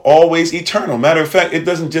always eternal. Matter of fact, it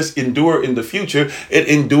doesn't just endure in the future, it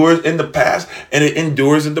endures in the past and it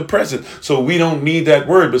endures in the present. So we don't need that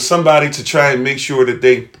word, but somebody to try and make sure that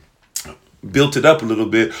they built it up a little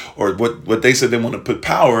bit, or what they said they want to put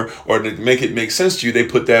power, or to make it make sense to you, they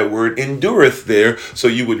put that word endureth there, so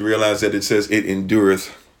you would realize that it says it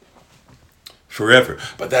endureth forever.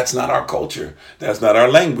 But that's not our culture. That's not our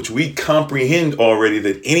language. We comprehend already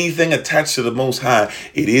that anything attached to the Most High,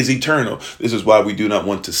 it is eternal. This is why we do not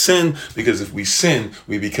want to sin, because if we sin,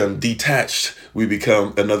 we become detached. We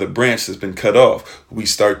become another branch that's been cut off. We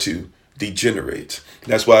start to degenerate.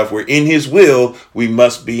 That's why if we're in his will, we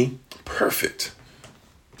must be perfect.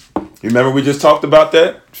 You remember we just talked about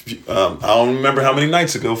that? I don't remember how many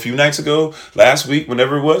nights ago, a few nights ago, last week,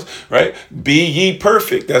 whenever it was, right? Be ye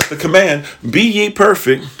perfect. That's the command. Be ye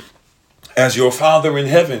perfect as your Father in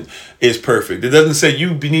heaven is perfect. It doesn't say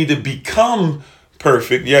you need to become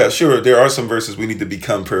perfect. Yeah, sure. There are some verses we need to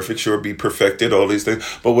become perfect. Sure, be perfected, all these things.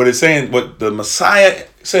 But what it's saying, what the Messiah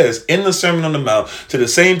says in the Sermon on the Mount to the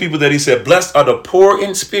same people that he said, blessed are the poor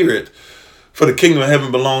in spirit, for the kingdom of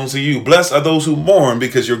heaven belongs to you. Blessed are those who mourn,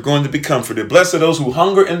 because you're going to be comforted. Blessed are those who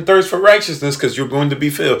hunger and thirst for righteousness, because you're going to be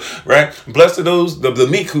filled. Right? Blessed are those the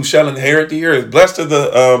meek, who shall inherit the earth. Blessed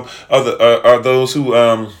are those who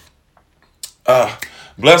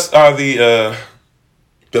blessed are the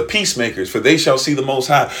peacemakers, for they shall see the Most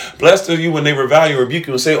High. Blessed are you when they revile you, rebuke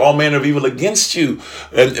you, and say all manner of evil against you,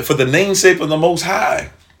 and for the namesake of the Most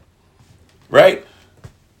High. Right?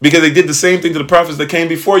 Because they did the same thing to the prophets that came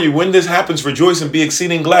before you. When this happens, rejoice and be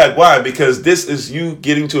exceeding glad. Why? Because this is you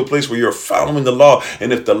getting to a place where you're following the law.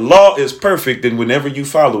 And if the law is perfect, then whenever you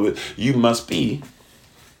follow it, you must be.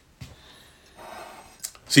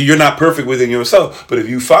 See, you're not perfect within yourself. But if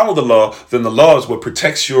you follow the law, then the law is what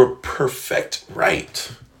protects your perfect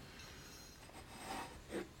right.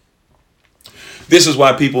 This is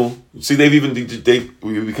why people, see, we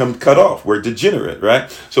become cut off. We're degenerate, right?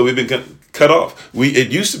 So we've been cut off. It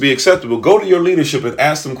used to be acceptable. Go to your leadership and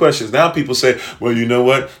ask them questions. Now people say, well, you know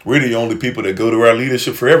what? We're the only people that go to our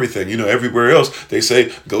leadership for everything. You know, everywhere else, they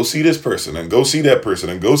say, go see this person and go see that person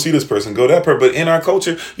and go see this person, go that person. But in our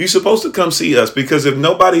culture, you're supposed to come see us, because if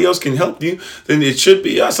nobody else can help you, then it should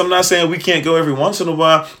be us. I'm not saying we can't go every once in a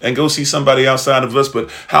while and go see somebody outside of us, but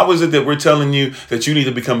how is it that we're telling you that you need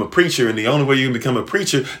to become a preacher, and the only way you can become a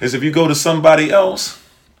preacher is if you go to somebody else,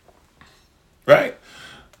 right?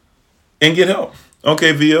 and get help.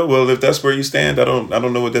 Okay, Vio. Well, if that's where you stand, I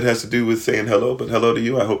don't know what that has to do with saying hello, but hello to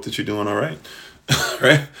you. I hope that you're doing all right.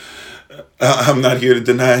 Right? I'm not here to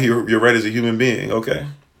deny your right as a human being. Okay.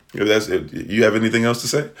 If you have anything else to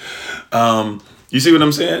say, you see what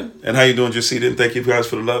I'm saying? And how you doing, Jacita? And thank you guys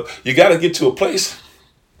for the love. You got to get to a place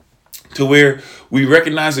to where we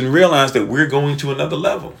recognize and realize that we're going to another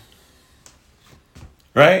level.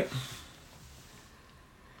 Right?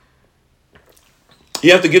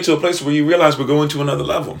 You have to get to a place where you realize we're going to another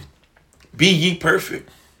level. Be ye perfect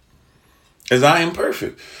as I am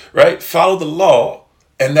perfect. Right? Follow the law,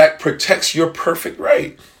 and that protects your perfect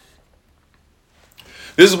right.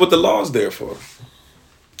 This is what the law is there for.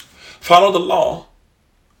 Follow the law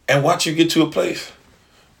and watch you get to a place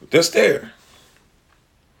that's there.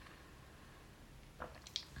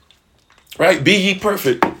 Right? Be ye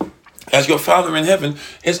perfect as your Father in heaven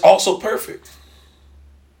is also perfect.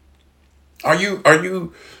 Are you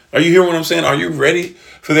hearing what I'm saying? Are you ready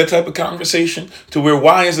for that type of conversation? To where,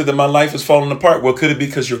 why is it that my life is falling apart? Well, could it be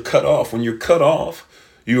because you're cut off? When you're cut off,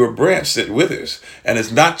 you are a branch that withers. And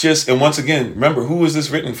it's not just, and once again, remember, who is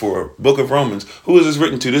this written for? Book of Romans. Who is this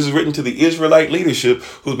written to? This is written to the Israelite leadership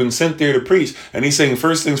who's been sent there to preach. And he's saying,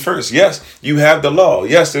 first things first, yes, you have the law.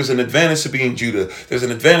 Yes, there's an advantage to being Judah. There's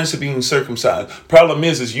an advantage to being circumcised. Problem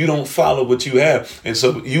is you don't follow what you have. And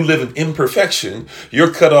so you live in imperfection.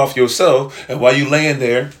 You're cut off yourself. And while you're laying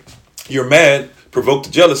there, you're mad, provoked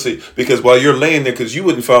to jealousy, because while you're laying there because you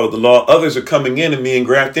wouldn't follow the law, others are coming in and being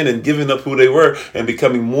grafted in and giving up who they were and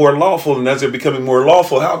becoming more lawful. And as they're becoming more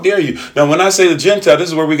lawful, how dare you? Now, when I say the Gentile, this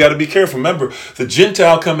is where we got to be careful. Remember, the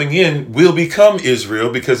Gentile coming in will become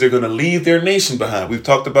Israel because they're going to leave their nation behind. We've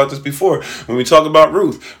talked about this before. When we talk about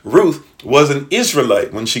Ruth, Ruth was an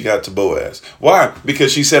Israelite when she got to Boaz. Why?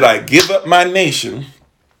 Because she said, I give up my nation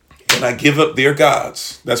and I give up their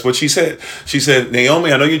gods. That's what she said. She said,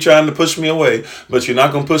 Naomi, I know you're trying to push me away, but you're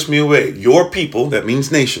not going to push me away. Your people, that means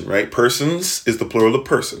nation, right? Persons is the plural of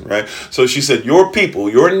person, right? So she said, your people,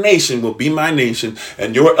 your nation will be my nation,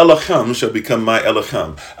 and your Elohim shall become my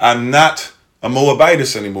Elohim. I'm not a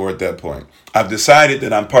Moabitess anymore at that point. I've decided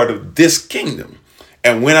that I'm part of this kingdom.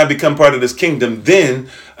 And when I become part of this kingdom, then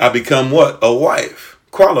I become what? A wife.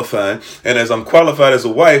 Qualified, and as I'm qualified as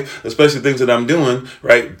a wife, especially things that I'm doing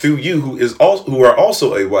right through you, who are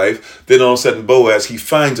also a wife, then all of a sudden Boaz, he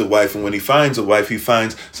finds a wife, and when he finds a wife, he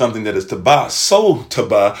finds something that is tabah, so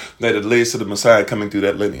tabah that it leads to the Messiah coming through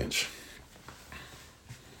that lineage.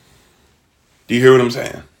 Do you hear what I'm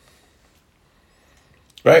saying?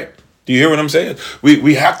 Right? Do you hear what I'm saying?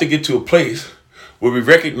 We have to get to a place where we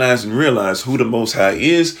recognize and realize who the Most High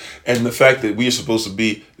is, and the fact that we are supposed to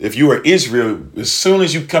be, if you are Israel, as soon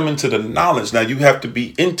as you come into the knowledge, now you have to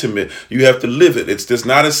be intimate. You have to live it. It's just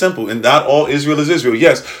not as simple. And not all Israel is Israel.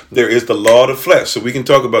 Yes, there is the law of the flesh. So we can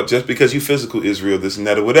talk about just because you physical Israel, this and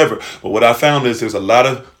that or whatever. But what I found is there's a lot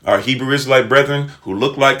of our Hebrew Israelite brethren who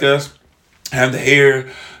look like us, have the hair,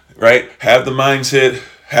 right, have the mindset,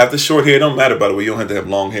 have the short hair. It don't matter, by the way. You don't have to have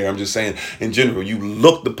long hair. I'm just saying, in general, you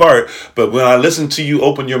look the part. But when I listen to you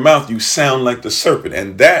open your mouth, you sound like the serpent.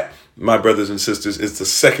 And that, my brothers and sisters, is the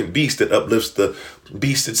second beast that uplifts the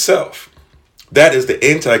beast itself. That is the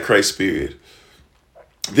Antichrist spirit.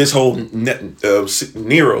 This whole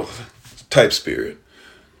Nero type spirit.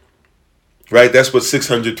 Right? That's what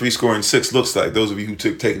 603 looks like. Those of you who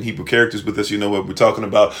took taking Hebrew characters with us, you know what we're talking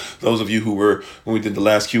about. Those of you who were, when we did the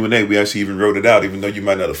last Q&A, we actually even wrote it out, even though you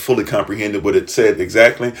might not have fully comprehended what it said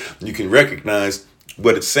exactly. You can recognize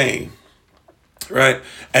what it's saying. Right?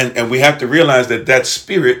 And we have to realize that that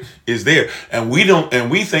spirit is there. And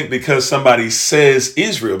we think because somebody says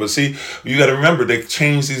Israel, but see, you got to remember, they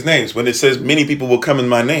changed these names. When it says many people will come in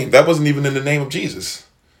my name, that wasn't even in the name of Jesus.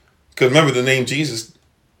 Because remember, the name Jesus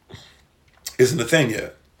isn't a thing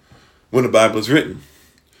yet when the Bible is written,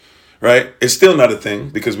 right? It's still not a thing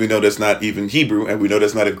because we know that's not even Hebrew, and we know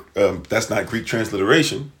that's not Greek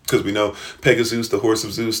transliteration, because we know Pegasus, the horse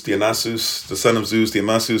of Zeus, Dionysus, the son of Zeus, the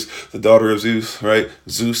Amasus, the daughter of Zeus, right?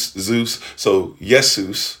 Zeus. So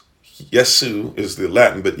Yesus is the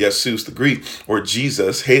Latin, but Jesus, the Greek, or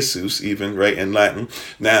Jesus, even, right, in Latin.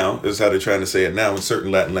 Now is how they're trying to say it now in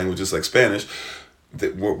certain Latin languages like Spanish.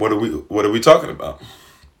 What are we talking about?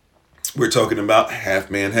 We're talking about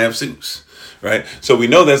half man, half Zeus, right? So we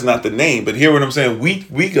know that's not the name, but hear what I'm saying?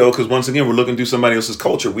 We go, because once again, we're looking through somebody else's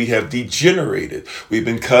culture. We have degenerated. We've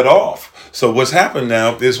been cut off. So what's happened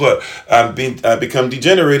now is what? I've become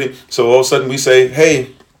degenerated. So all of a sudden we say,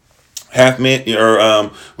 hey, half man,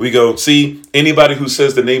 or we go, see, anybody who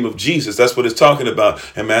says the name of Jesus, that's what it's talking about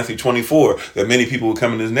in Matthew 24, that many people will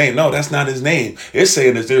come in his name. No, that's not his name. It's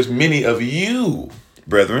saying that there's many of you,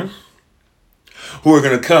 brethren, who are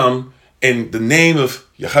going to come in the name of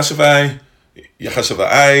Yahashua,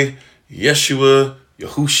 Yahashua, Yeshua,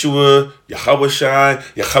 Yahushua, Yahawashai,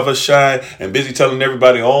 Yahavashai, and busy telling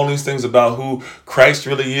everybody all these things about who Christ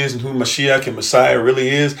really is and who Mashiach and Messiah really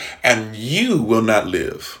is, and you will not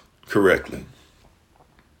live correctly.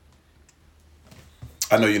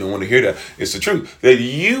 I know you don't want to hear that. It's the truth that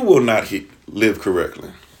you will not live correctly.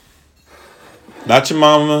 Not your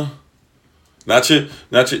mama, not your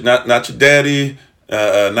daddy,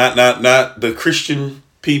 not the Christian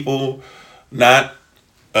people, not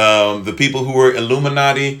the people who are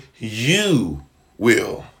Illuminati. You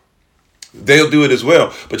will. They'll do it as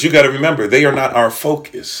well. But you got to remember, they are not our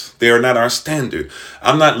focus. They are not our standard.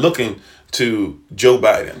 I'm not looking to Joe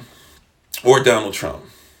Biden or Donald Trump.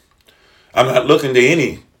 I'm not looking to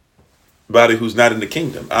anybody who's not in the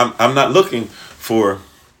kingdom. I'm not looking for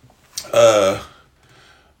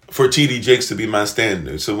T.D. Jakes to be my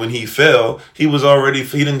standard. So when he fell, he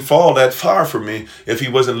didn't fall that far for me if he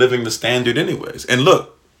wasn't living the standard anyways. And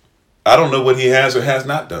look, I don't know what he has or has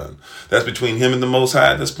not done. That's between him and the Most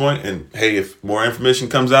High at this point. And hey, if more information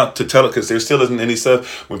comes out to tell it, because there still isn't any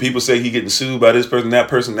stuff. When people say he getting sued by this person, that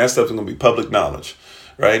stuff is going to be public knowledge.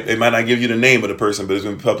 Right? They might not give you the name of the person, but it's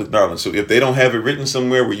going to be public knowledge. So if they don't have it written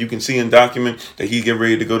somewhere where you can see and document that he's getting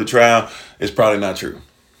ready to go to trial, it's probably not true.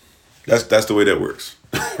 That's the way that works.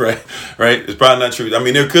 Right? It's probably not true. I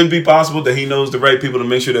mean, there could be possible that he knows the right people to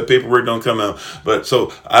make sure that paperwork don't come out. But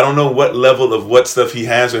so I don't know what level of what stuff he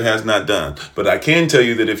has or has not done. But I can tell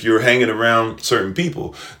you that if you're hanging around certain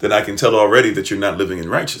people, then I can tell already that you're not living in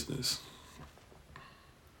righteousness.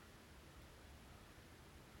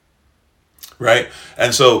 Right?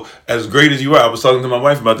 And so as great as you are, I was talking to my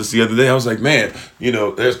wife about this the other day. I was like, man,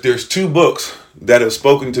 there's two books that have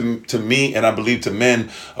spoken to me and I believe to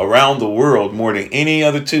men around the world more than any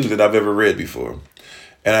other two that I've ever read before.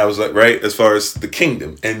 And I was like, right, as far as the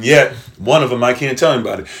kingdom. And yet, one of them, I can't tell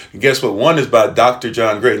anybody. And guess what? One is by Dr.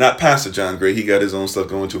 John Gray, not Pastor John Gray. He got his own stuff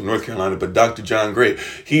going to in North Carolina, but Dr. John Gray.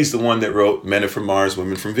 He's the one that wrote Men Are From Mars,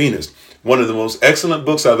 Women From Venus. One of the most excellent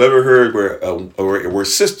books I've ever heard where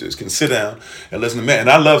sisters can sit down and listen to men. And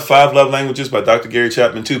I love 5 Love Languages by Dr. Gary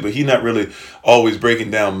Chapman too, but he's not really always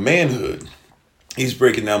breaking down manhood. He's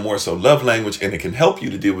breaking down more so love language, and it can help you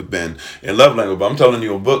to deal with men in love language. But I'm telling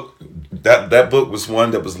you, a book, that book was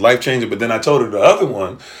one that was life-changing. But then I told her the other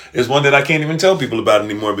one is one that I can't even tell people about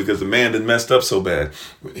anymore because the man done messed up so bad.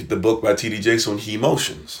 The book by T.D. Jakes on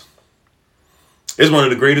emotions. It's one of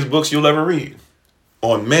the greatest books you'll ever read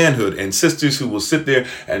on manhood, and sisters who will sit there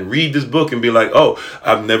and read this book and be like, oh,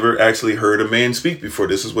 I've never actually heard a man speak before.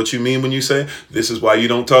 This is what you mean when you say, this is why you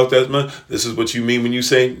don't talk that much. This is what you mean when you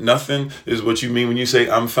say nothing. This is what you mean when you say,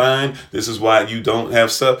 I'm fine. This is why you don't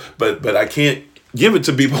have stuff. But I can't give it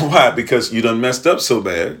to people. Why? Because you done messed up so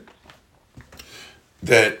bad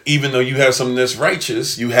that even though you have something that's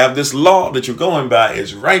righteous, you have this law that you're going by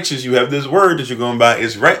is righteous. You have this word that you're going by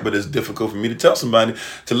is right, but it's difficult for me to tell somebody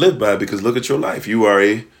to live by because look at your life. You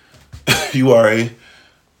are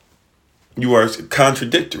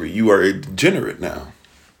contradictory. You are a degenerate now.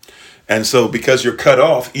 And so because you're cut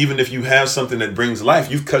off, even if you have something that brings life,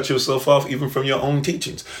 you've cut yourself off even from your own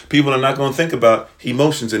teachings. People are not going to think about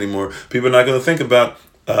emotions anymore. People are not going to think about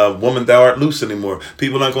woman, thou art loose anymore.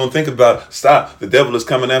 People are not going to think about, stop, the devil is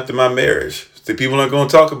coming after my marriage. The people aren't going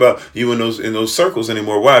to talk about you in those circles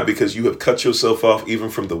anymore. Why? Because you have cut yourself off even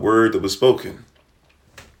from the word that was spoken.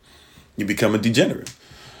 You become a degenerate.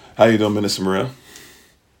 How you doing, Minister Morel?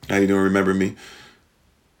 How you doing? Remember me?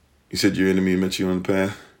 You said your enemy met you on the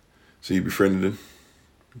path, so you befriended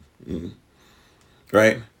him.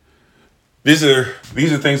 Right? These are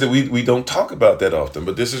things that we don't talk about that often,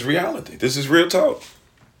 but this is reality. This is real talk.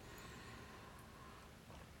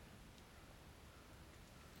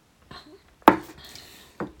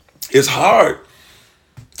 It's hard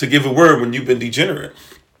to give a word when you've been degenerate.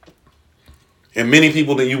 And many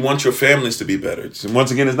people that you want your families to be better. And once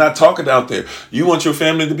again, it's not talking out there. You want your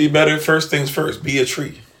family to be better. First things first, be a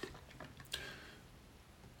tree.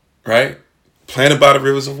 Right? Planted by the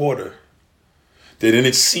rivers of water. That in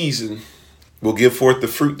its season will give forth the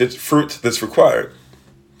fruit that's required.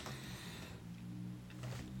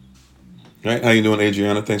 Right? How you doing,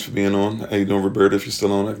 Adriana? Thanks for being on. How you doing, Roberta, if you're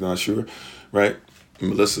still on? I'm not sure. Right? And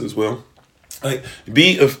Melissa as well. Like,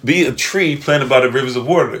 be a tree planted by the rivers of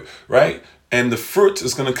water, right? And the fruit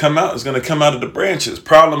is going to come out. It's going to come out of the branches.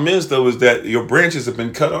 Problem is, though, is that your branches have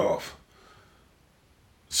been cut off.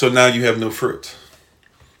 So now you have no fruit.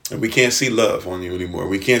 And we can't see love on you anymore.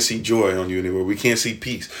 We can't see joy on you anymore. We can't see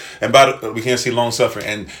peace. And we can't see long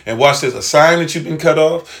suffering. And watch this. A sign that you've been cut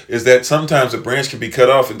off is that sometimes a branch can be cut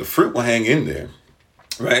off and the fruit will hang in there.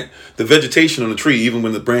 right? The vegetation on the tree, even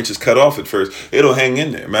when the branch is cut off at first, it'll hang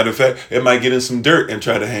in there. Matter of fact, it might get in some dirt and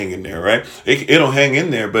try to hang in there, right? It'll hang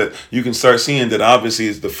in there, but you can start seeing that obviously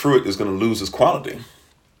the fruit is going to lose its quality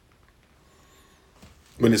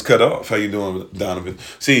when it's cut off. How you doing, Donovan?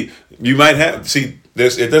 See, you might have,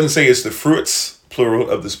 it doesn't say it's the fruits, plural,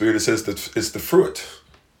 of the Spirit. It says that it's the fruit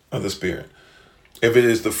of the Spirit. If it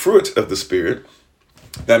is the fruit of the Spirit,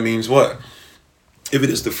 that means what? If it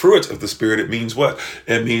is the fruit of the Spirit, it means what?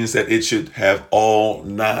 It means that it should have all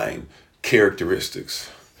 9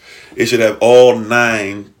 characteristics. It should have all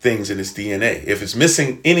 9 things in its DNA. If it's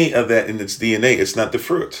missing any of that in its DNA, it's not the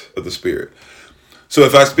fruit of the Spirit. So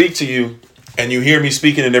if I speak to you and you hear me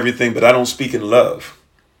speaking and everything, but I don't speak in love,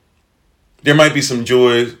 there might be some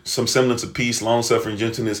joy, some semblance of peace, long-suffering,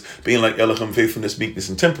 gentleness, being like Elohim, faithfulness, meekness,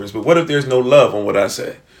 and temperance. But what if there's no love on what I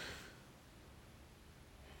say?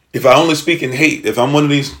 If I only speak in hate, if I'm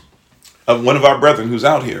one of our brethren who's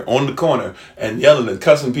out here on the corner and yelling and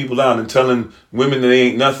cussing people out and telling women that they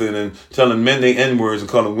ain't nothing and telling men they N-words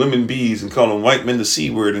and calling women B's and calling white men the C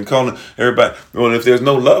word and calling everybody, well, if there's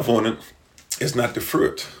no love on it, it's not the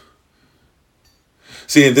fruit.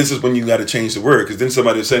 See, and this is when you got to change the word, because then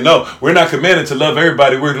somebody will say, no, we're not commanded to love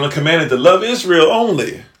everybody. We're commanded to love Israel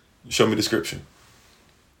only. Show me the scripture.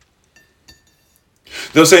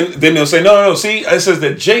 They'll say, no, see, it says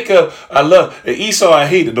that Jacob I love, Esau I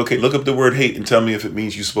hated. Okay, look up the word hate and tell me if it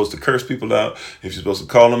means you're supposed to curse people out, if you're supposed to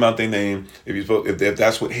call them out their name, if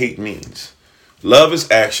that's what hate means. Love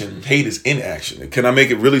is action, hate is inaction. Can I make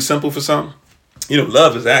it really simple for some?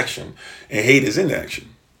 Love is action and hate is inaction.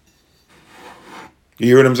 You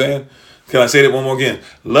hear what I'm saying? Can I say that one more again?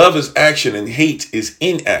 Love is action and hate is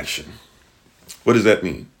inaction. What does that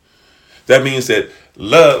mean? That means that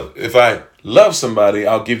love, if I love somebody,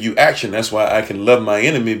 I'll give you action. That's why I can love my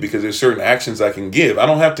enemy, because there's certain actions I can give. I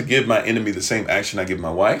don't have to give my enemy the same action I give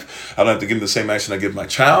my wife. I don't have to give them the same action I give my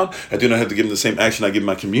child. I do not have to give them the same action I give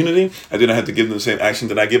my community. I do not have to give them the same action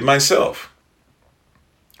that I give myself.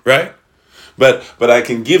 Right? But I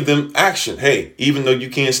can give them action. Hey, even though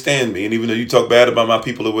you can't stand me and even though you talk bad about my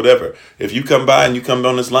people or whatever, if you come by and you come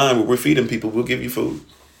on this line where we're feeding people, we'll give you food.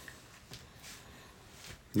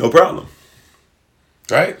 No problem.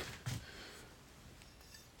 Right?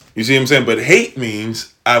 You see what I'm saying? But hate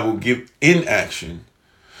means I will give inaction.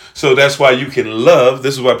 So that's why you can love.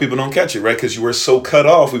 This is why people don't catch it, right? Because you are so cut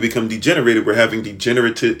off, we become degenerated. We're having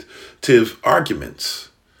degenerative arguments.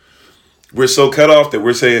 We're so cut off that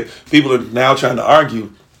we're saying, people are now trying to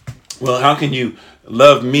argue, well, how can you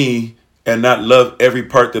love me and not love every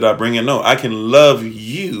part that I bring in? No, I can love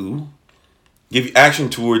you, give action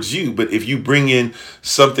towards you. But if you bring in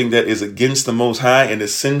something that is against the Most High and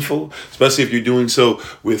is sinful, especially if you're doing so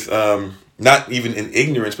with not even in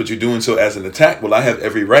ignorance, but you're doing so as an attack, well, I have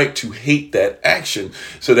every right to hate that action.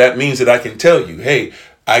 So that means that I can tell you, hey,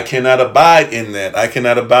 I cannot abide in that. I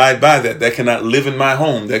cannot abide by that. That cannot live in my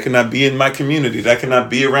home. That cannot be in my community. That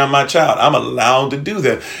cannot be around my child. I'm allowed to do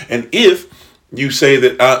that. And if you say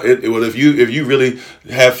that, if you really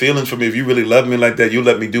have feelings for me, if you really love me like that, you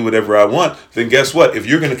let me do whatever I want, then guess what? If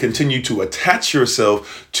you're going to continue to attach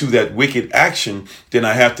yourself to that wicked action, then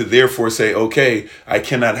I have to therefore say, okay, I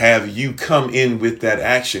cannot have you come in with that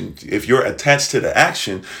action. If you're attached to the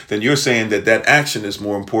action, then you're saying that that action is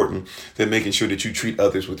more important than making sure that you treat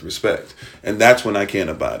others with respect. And that's when I can't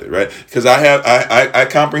abide it, right? Because I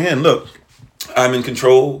comprehend, look, I'm in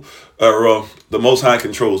control. The Most High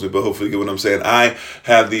controls me, but hopefully you get what I'm saying. I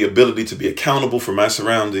have the ability to be accountable for my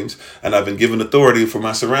surroundings, and I've been given authority for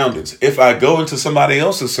my surroundings. If I go into somebody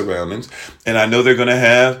else's surroundings, and I know they're going to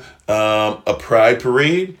have a pride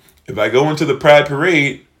parade, if I go into the pride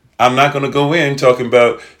parade, I'm not going to go in talking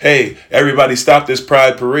about, hey, everybody stop this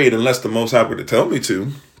pride parade, unless the Most High were to tell me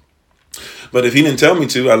to. But if he didn't tell me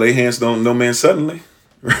to, I lay hands on no man suddenly,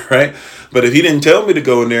 right? But if he didn't tell me to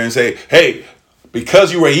go in there and say, hey,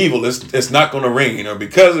 because you were evil, it's not going to rain, or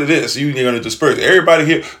because of this, you're going to disperse. Everybody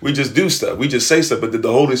here, we just do stuff. We just say stuff. But did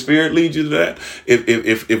the Holy Spirit lead you to that?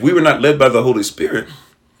 If we were not led by the Holy Spirit,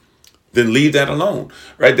 then leave that alone,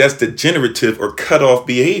 right? That's degenerative or cut off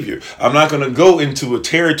behavior. I'm not going to go into a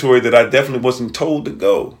territory that I definitely wasn't told to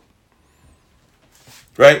go.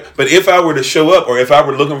 Right? But if I were to show up, or if I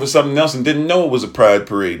were looking for something else and didn't know it was a Pride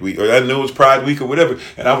Parade week, or I knew it was Pride Week or whatever,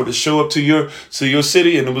 and I were to show up to your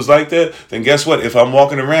city and it was like that, then guess what? If I'm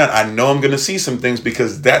walking around, I know I'm going to see some things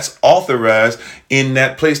because that's authorized in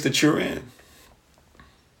that place that you're in.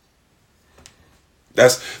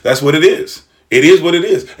 That's what it is. It is what it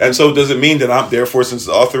is. And so does it mean that I'm therefore, since it's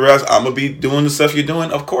authorized, I'm going to be doing the stuff you're doing?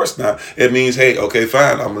 Of course not. It means, hey, okay,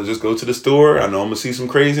 fine. I'm going to just go to the store. I know I'm going to see some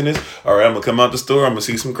craziness. All right, I'm going to come out the store. I'm going to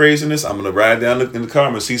see some craziness. I'm going to ride down in the car.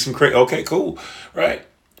 I'm going to see some crazy. Okay, cool. Right.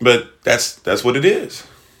 But that's what it is.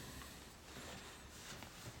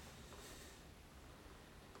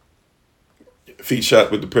 Feet shot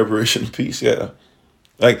with the preparation of peace. Yeah.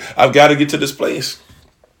 Like, I've got to get to this place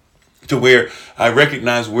to where I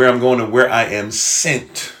recognize where I'm going and where I am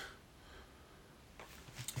sent.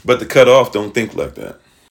 But the cut off don't think like that.